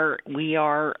 we are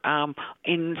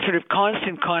in sort of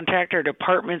constant contact. Our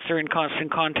departments are in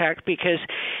constant contact, because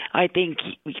I think,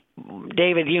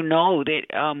 David, you know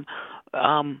that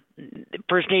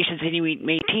First Nations, Inuit,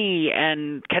 Métis,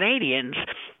 and Canadians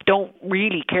don't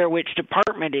really care which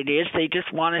department it is. They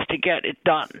just want us to get it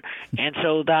done. And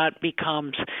so that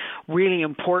becomes really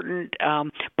important,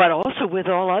 but also with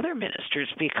all other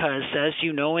ministers, because as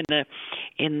you know, in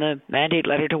the mandate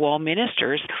letter to all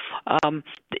ministers,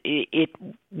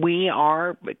 we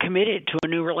are committed to a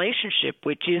new relationship,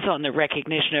 which is on the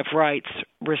recognition of rights,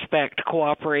 respect,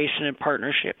 cooperation, and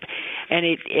partnership. And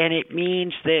it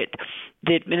means that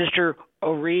Minister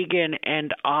O'Regan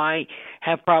and I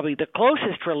have probably the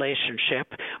closest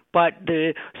relationship, but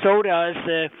so does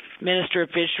the Minister of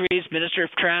Fisheries, Minister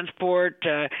of Transport,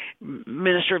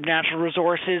 Minister of Natural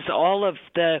Resources, all of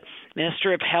the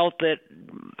Minister of Health,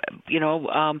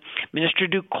 Minister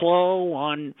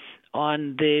Duclos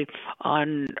early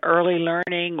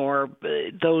learning or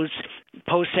those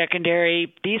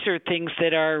post-secondary. These are things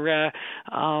that are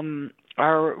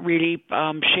really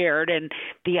shared. And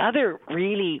the other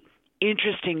really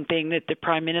interesting thing that the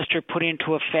Prime Minister put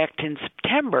into effect in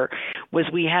September was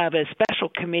we have a special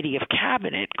committee of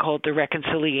cabinet called the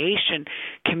Reconciliation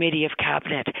Committee of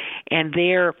Cabinet, and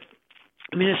there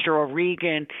Minister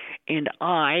O'Regan and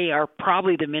I are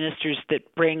probably the ministers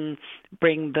that bring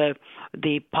the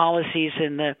policies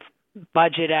and the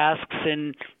budget asks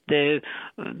and the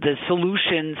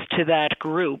solutions to that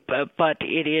group, but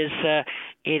it is the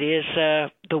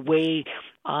way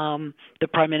the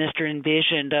Prime Minister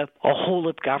envisioned a whole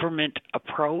of government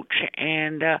approach,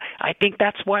 and I think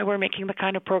that's why we're making the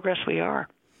kind of progress we are.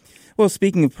 Well,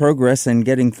 speaking of progress and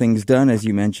getting things done, as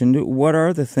you mentioned, what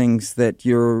are the things that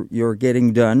you're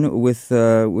getting done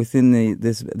within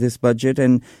this budget,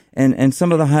 and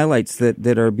some of the highlights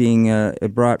that are being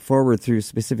brought forward through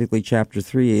specifically Chapter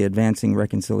 3, Advancing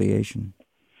Reconciliation?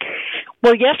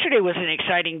 Well, yesterday was an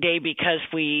exciting day because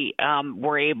we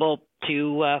were able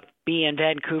to be in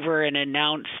Vancouver and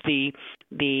announce the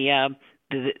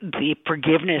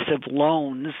forgiveness of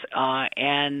loans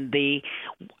and be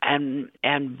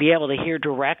able to hear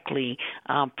directly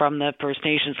from the First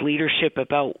Nations leadership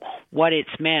about what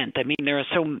it's meant. I mean, there are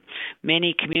so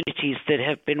many communities that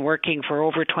have been working for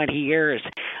over 20 years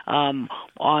on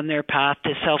their path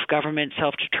to self-government,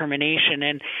 self-determination,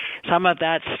 and some of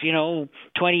that's 20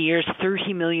 years,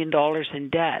 $30 million in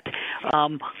debt.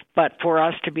 But for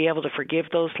us to be able to forgive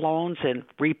those loans and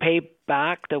repay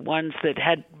back the ones that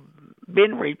had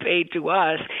been repaid to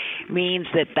us means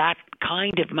that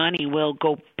kind of money will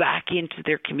go back into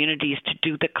their communities to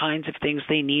do the kinds of things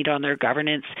they need on their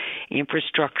governance,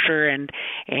 infrastructure, and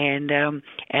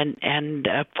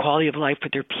quality of life for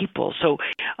their people. So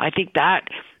I think that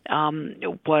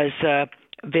was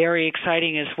very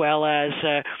exciting, as well as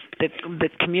the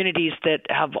communities that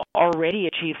have already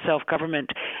achieved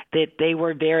self-government, that they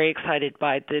were very excited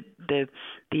by the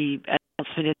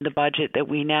announcement in the budget that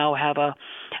we now have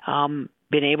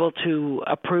been able to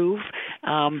approve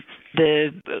a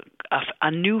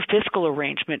new fiscal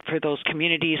arrangement for those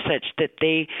communities, such that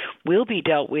they will be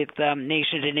dealt with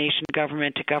nation to nation,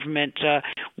 government to government,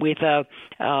 with to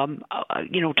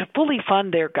fully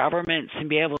fund their governments and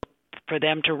be able for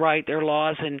them to write their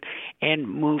laws and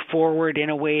move forward in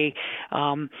a way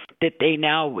that they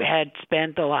now had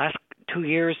spent the last 2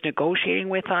 years negotiating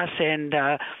with us, and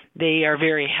they are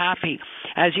very happy.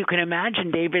 As you can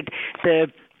imagine, David,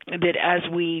 that as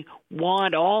we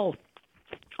want all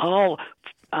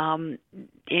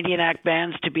Indian Act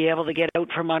bands to be able to get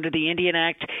out from under the Indian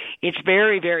Act, it's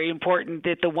very, very important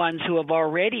that the ones who have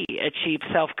already achieved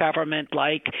self-government,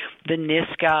 like the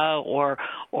Niska or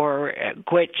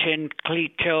Gwich'in,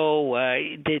 Klito,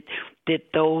 that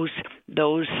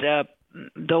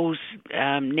those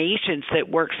nations that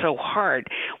work so hard,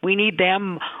 we need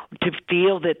them to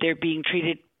feel that they're being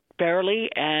treated fairly,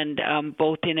 and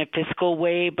both in a fiscal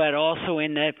way, but also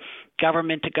in a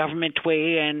government-to-government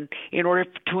way, and in order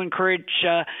to encourage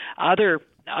other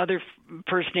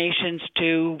First Nations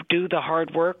to do the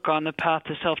hard work on the path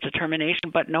to self-determination.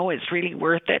 But no, it's really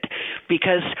worth it,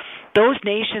 because those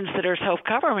nations that are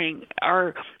self-governing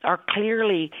are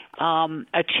clearly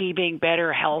achieving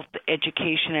better health,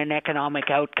 education, and economic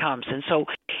outcomes. And so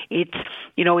it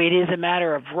is a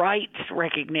matter of rights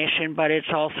recognition, but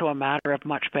it's also a matter of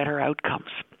much better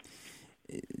outcomes.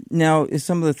 Now,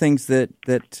 some of the things that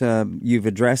you've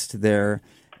addressed there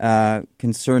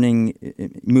concerning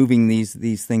moving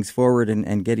these things forward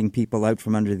and getting people out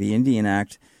from under the Indian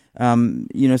Act, some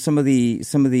of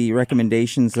the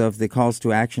recommendations of the calls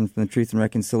to action from the Truth and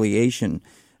Reconciliation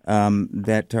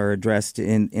that are addressed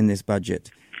in this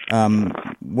budget.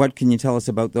 What can you tell us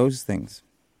about those things?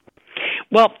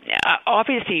 Well,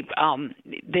 obviously,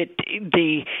 the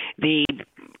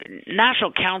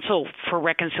National Council for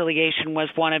Reconciliation was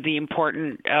one of the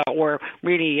important, four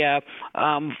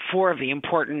of the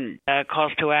important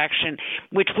calls to action,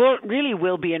 which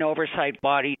will be an oversight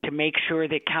body to make sure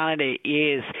that Canada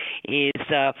is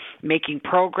making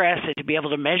progress, and to be able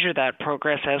to measure that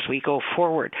progress as we go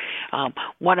forward.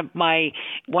 One of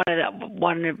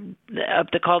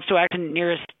the calls to action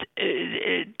nearest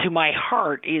to my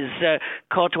heart is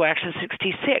Call to Action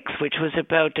 66, which was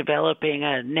about developing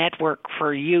a network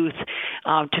for youth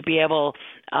to be able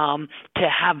to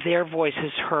have their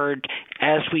voices heard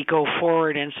as we go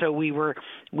forward. And so we were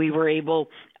able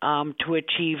to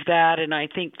achieve that, and I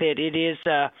think that it is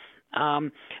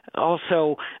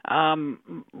also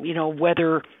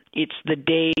whether it's the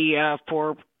day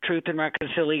for Truth and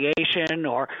Reconciliation,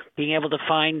 or being able to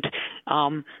find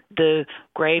the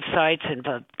grave sites and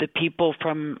the people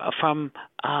from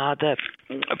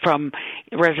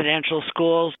residential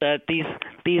schools. That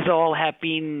these all have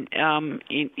been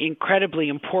incredibly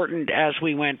important as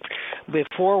we went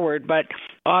forward. But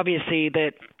obviously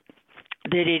that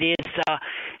it is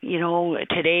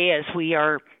today, as we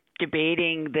are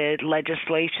debating the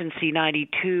legislation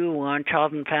C-92 on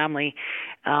child and family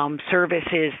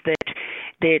services, that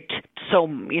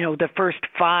the first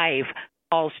 5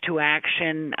 calls to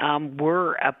action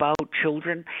were about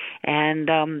children, and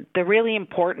the really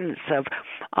importance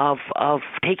of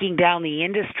taking down the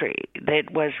industry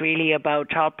that was really about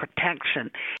child protection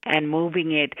and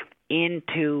moving it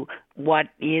into what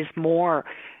is more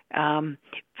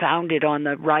founded on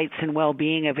the rights and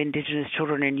well-being of Indigenous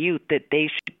children and youth, that they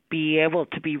should be able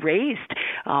to be raised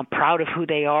proud of who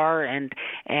they are and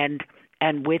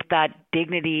with that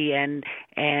dignity and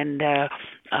the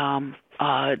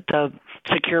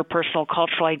secure personal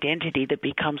cultural identity that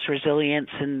becomes resilience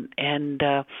and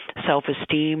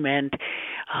self-esteem. And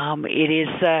it is,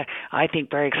 I think,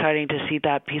 very exciting to see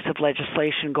that piece of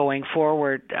legislation going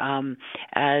forward,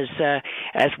 as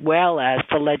well as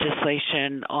the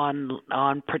legislation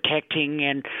on protecting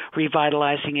and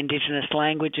revitalizing Indigenous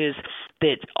languages.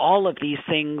 That all of these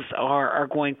things are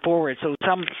going forward. So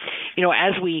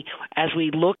as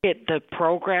we look at the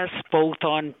progress, both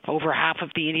on over half of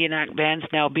the Indian Act bands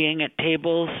now being at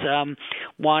tables,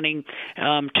 wanting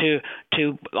to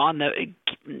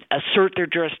assert their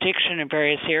jurisdiction in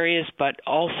various areas, but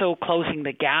also closing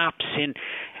the gaps in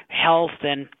health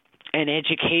and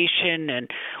education, and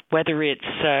whether it's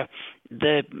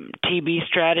the TB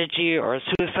strategy or a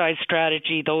suicide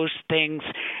strategy, those things,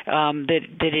 that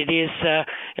it is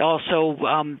also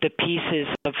the pieces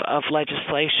of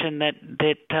legislation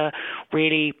that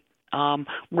really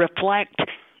reflect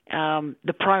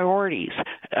the priorities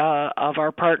of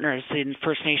our partners in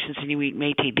First Nations, Inuit,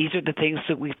 Métis. These are the things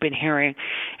that we've been hearing,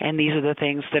 and these are the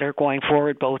things that are going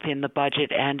forward both in the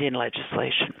budget and in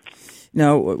legislation.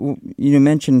 Now, you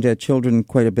mentioned children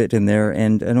quite a bit in there,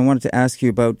 and I wanted to ask you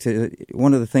about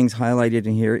one of the things highlighted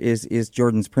in here is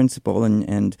Jordan's Principle,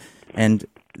 and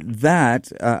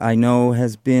that I know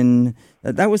has been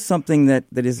that was something that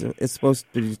is supposed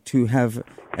to have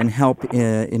and help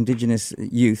Indigenous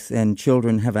youth and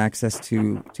children have access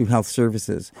to health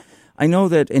services. I know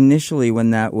that initially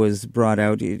when that was brought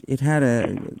out, it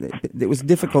was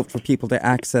difficult for people to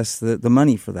access the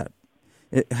money for that.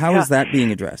 How is that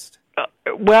being addressed?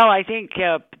 Well, I think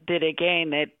that again,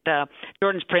 that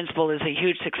Jordan's Principle is a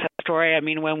huge success story. I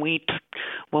mean, when we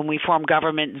formed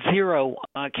government, 0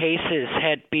 cases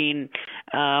had been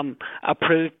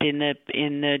approved in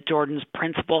the Jordan's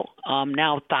Principle.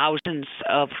 Now thousands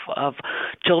of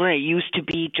children. It used to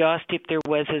be just if there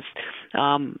was a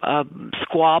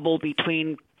squabble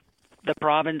between the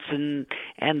province and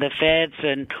the feds,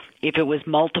 and if it was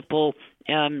multiple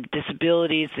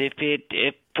disabilities,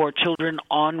 if for children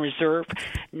on reserve.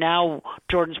 Now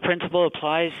Jordan's Principle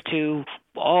applies to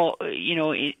all,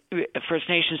 First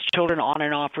Nations children on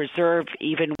and off reserve,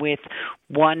 even with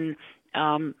one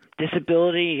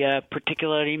disability,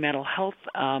 particularly mental health,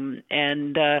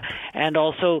 and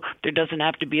also there doesn't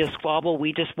have to be a squabble.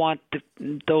 We just want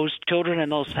those children and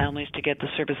those families to get the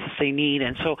services they need,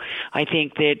 and so I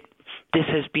think that this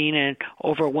has been an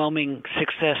overwhelming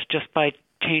success just by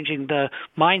changing the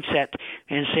mindset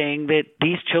and saying that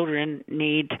these children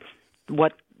need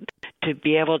to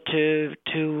be able to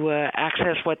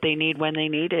access what they need when they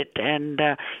need it, and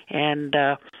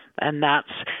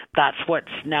that's what's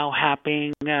now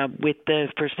happening with the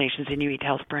First Nations Inuit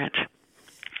Health Branch.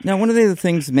 Now, one of the other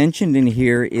things mentioned in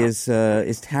here is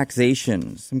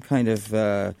taxation, some kind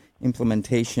of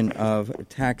implementation of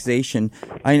taxation.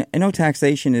 I know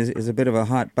taxation is a bit of a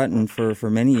hot button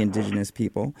for many Indigenous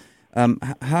people.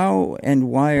 How and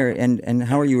why and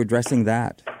how are you addressing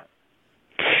that?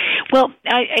 Well,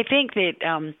 I think that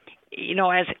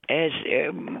as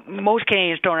most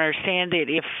Canadians don't understand it,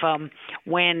 if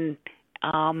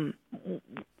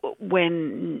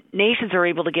when nations are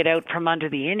able to get out from under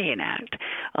the Indian Act,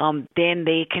 then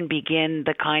they can begin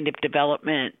the kind of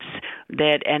developments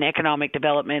and economic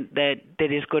development that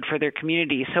is good for their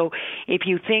community. So if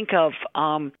you think of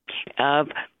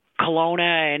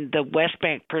Kelowna and the West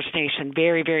Bank First Nation,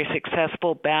 very, very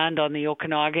successful band on the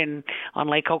Okanagan, on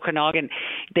Lake Okanagan,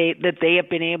 they have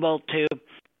been able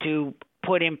to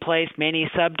put in place many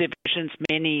subdivisions,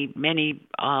 many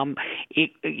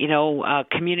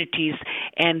communities,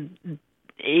 and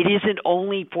it isn't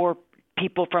only for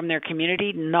people from their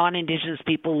community, non-Indigenous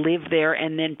people live there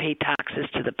and then pay taxes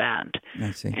to the band.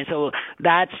 I see. And so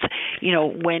that's,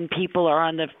 when people are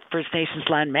on the First Nations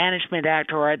Land Management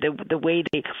Act, or the way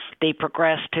they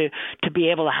progress to be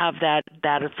able to have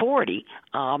that authority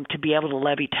to be able to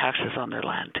levy taxes on their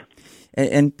land.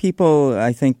 And people,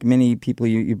 I think many people,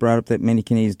 you brought up that many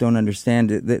Canadians don't understand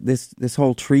that this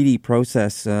whole treaty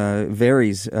process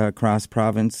varies across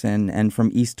province and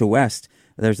from east to west.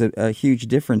 There's a huge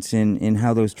difference in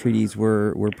how those treaties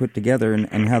were put together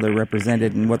and how they're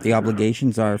represented and what the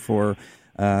obligations are for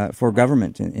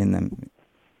government in them.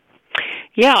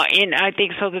 Yeah, and I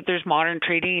think so that there's modern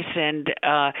treaties and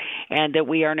that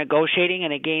we are negotiating.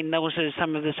 And again, those are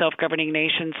some of the self-governing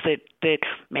nations that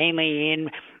mainly in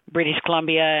British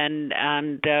Columbia and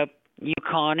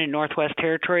Yukon and Northwest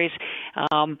Territories.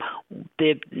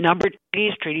 The number of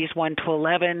treaties 1 to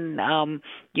 11,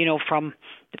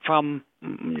 from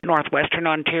northwestern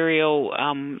Ontario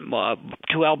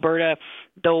to Alberta,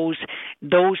 those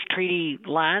treaty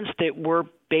lands that were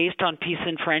based on peace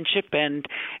and friendship and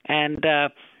to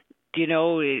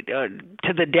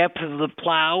the depth of the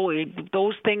plow.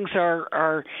 Those things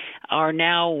are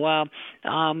now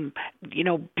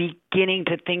beginning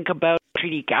to think about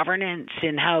treaty governance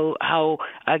and how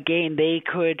again they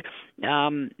could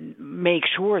make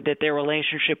sure that their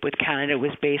relationship with Canada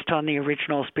was based on the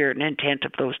original spirit and intent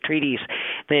of those treaties,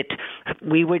 that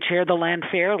we would share the land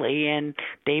fairly. And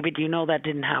David, that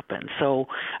didn't happen. So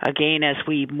again, as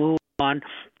we move on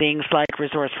things like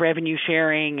resource revenue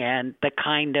sharing and the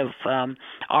kind of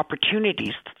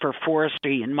opportunities for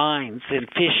forestry and mines and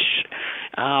fish,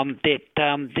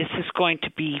 this is going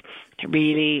to be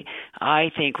really,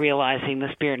 I think, realizing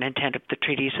the spirit and intent of the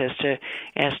treaties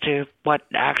as to what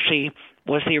actually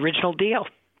was the original deal.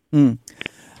 Mm.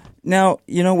 Now,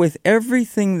 with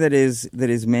everything that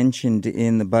is mentioned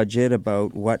in the budget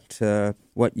about what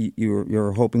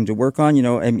you're hoping to work on,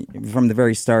 from the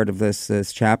very start of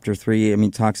this chapter 3,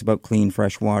 it talks about clean,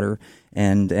 fresh water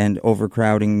and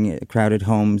overcrowding, crowded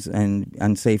homes and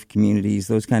unsafe communities,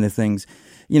 those kind of things.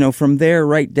 From there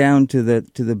right down to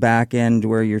the back end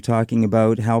where you're talking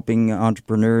about helping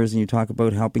entrepreneurs and you talk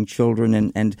about helping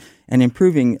children and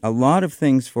improving a lot of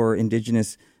things for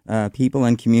Indigenous people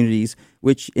and communities,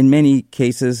 which in many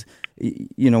cases,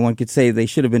 one could say they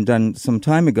should have been done some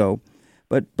time ago.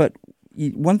 But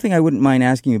one thing I wouldn't mind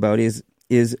asking you about is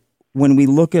when we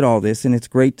look at all this, and it's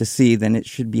great to see, then it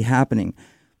should be happening.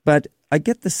 But I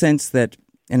get the sense that,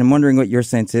 and I'm wondering what your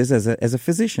sense is as a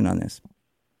physician on this,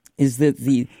 is that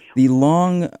the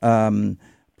long,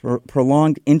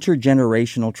 prolonged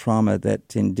intergenerational trauma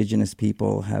that Indigenous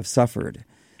people have suffered,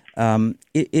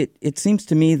 it seems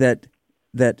to me that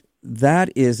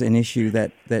is an issue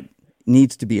that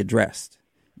needs to be addressed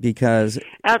because...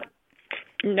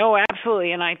 No,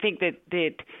 absolutely. And I think that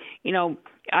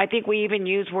I think we even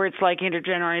use words like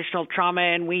intergenerational trauma,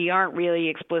 and we aren't really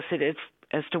explicit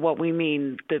as to what we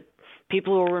mean. That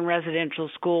people who were in residential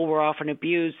school were often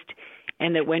abused,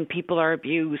 and that when people are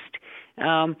abused,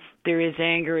 there is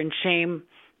anger and shame.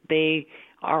 They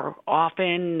are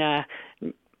often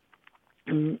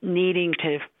needing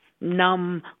to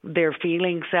numb their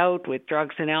feelings out with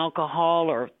drugs and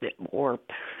alcohol, or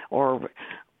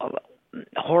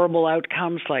horrible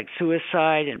outcomes like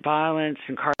suicide and violence,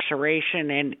 incarceration,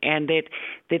 and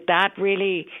that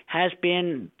really has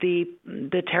been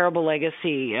the terrible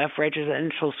legacy of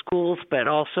residential schools, but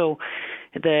also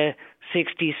the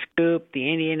 60s Scoop, the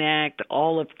Indian Act,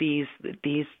 all of these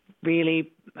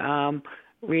really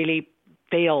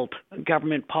failed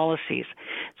government policies.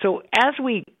 So as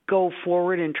we go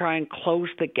forward and try and close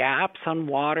the gaps on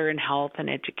water and health and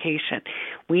education,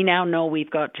 we now know we've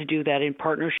got to do that in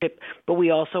partnership, but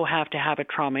we also have to have a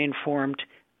trauma-informed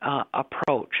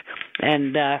approach.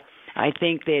 And I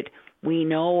think that we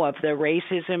know of the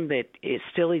racism that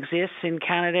still exists in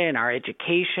Canada in our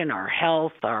education, our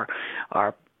health, our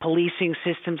policing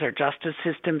systems, our justice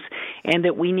systems, and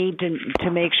that we need to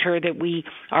make sure that we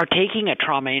are taking a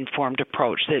trauma-informed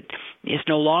approach that is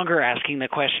no longer asking the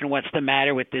question, what's the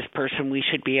matter with this person? We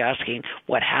should be asking,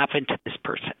 what happened to this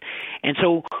person? And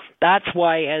so that's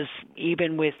why, as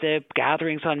even with the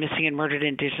gatherings on missing and murdered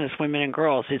Indigenous women and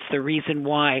girls, it's the reason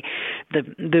why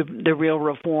the real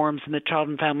reforms in the Child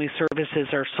and Family Services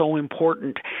are so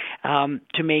important,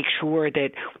 to make sure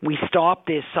that we stop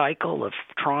this cycle of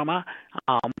trauma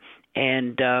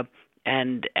and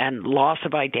loss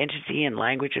of identity and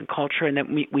language and culture, and that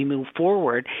we move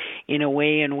forward in a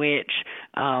way in which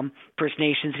First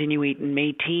Nations, Inuit, and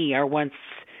Métis are once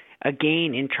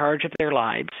again in charge of their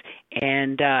lives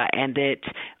and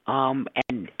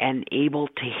able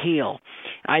to heal.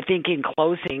 I think in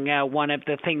closing, one of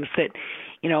the things that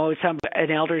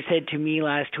an elder said to me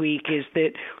last week is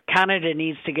that Canada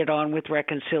needs to get on with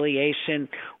reconciliation.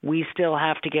 We still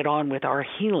have to get on with our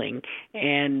healing,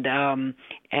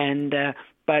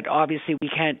 but obviously we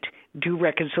can't do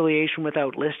reconciliation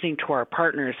without listening to our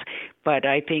partners. But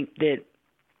I think that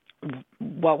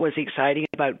what was exciting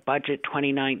about Budget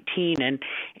 2019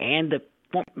 and the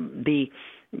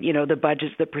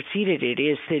budgets that preceded it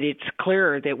is that it's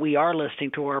clearer that we are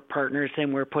listening to our partners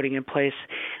and we're putting in place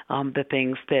the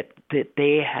things that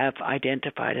they have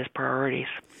identified as priorities.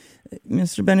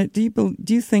 Mr. Bennett, do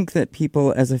you think that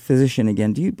people, as a physician,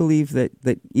 again, do you believe that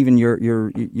even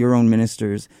your own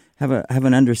ministers have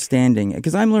an understanding?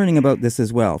 Because I'm learning about this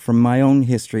as well from my own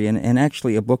history and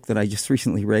actually a book that I just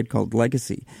recently read called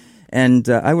Legacy, and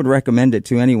I would recommend it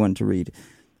to anyone to read.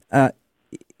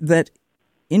 That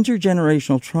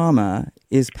intergenerational trauma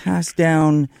is passed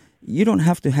down. You don't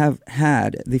have to have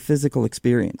had the physical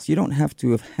experience. You don't have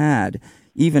to have had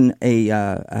even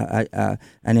an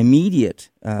immediate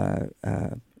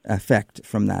effect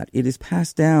from that. It is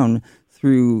passed down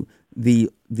through the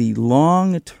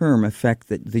long-term effect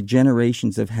that the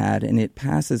generations have had, and it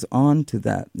passes on to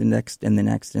the next and the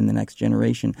next and the next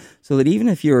generation, so that even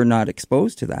if you're not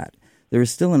exposed to that, there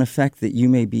is still an effect that you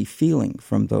may be feeling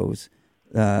from those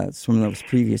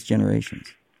previous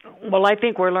generations. Well, I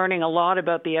think we're learning a lot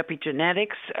about the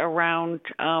epigenetics around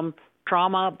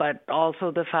trauma, but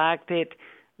also the fact that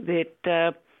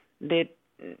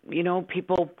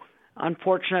people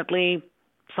unfortunately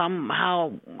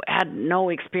somehow had no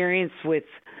experience with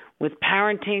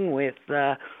parenting, with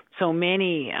so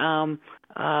many, and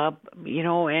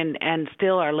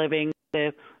still are living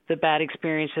the bad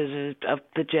experiences of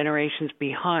the generations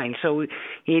behind. So it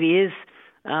is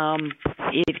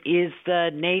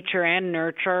nature and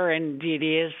nurture, and it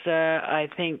is, I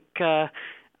think,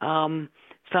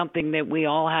 something that we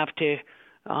all have to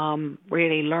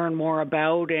really learn more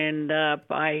about. And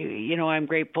I'm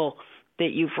grateful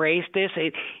that you've raised this.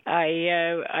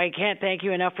 I can't thank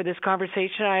you enough for this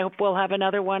conversation. I hope we'll have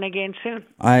another one again soon.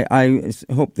 I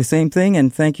hope the same thing,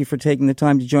 and thank you for taking the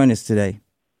time to join us today.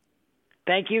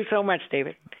 Thank you so much,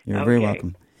 David. You're very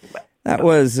welcome. That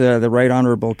was the Right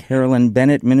Honourable Carolyn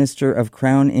Bennett, Minister of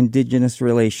Crown Indigenous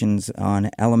Relations on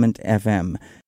Element FM.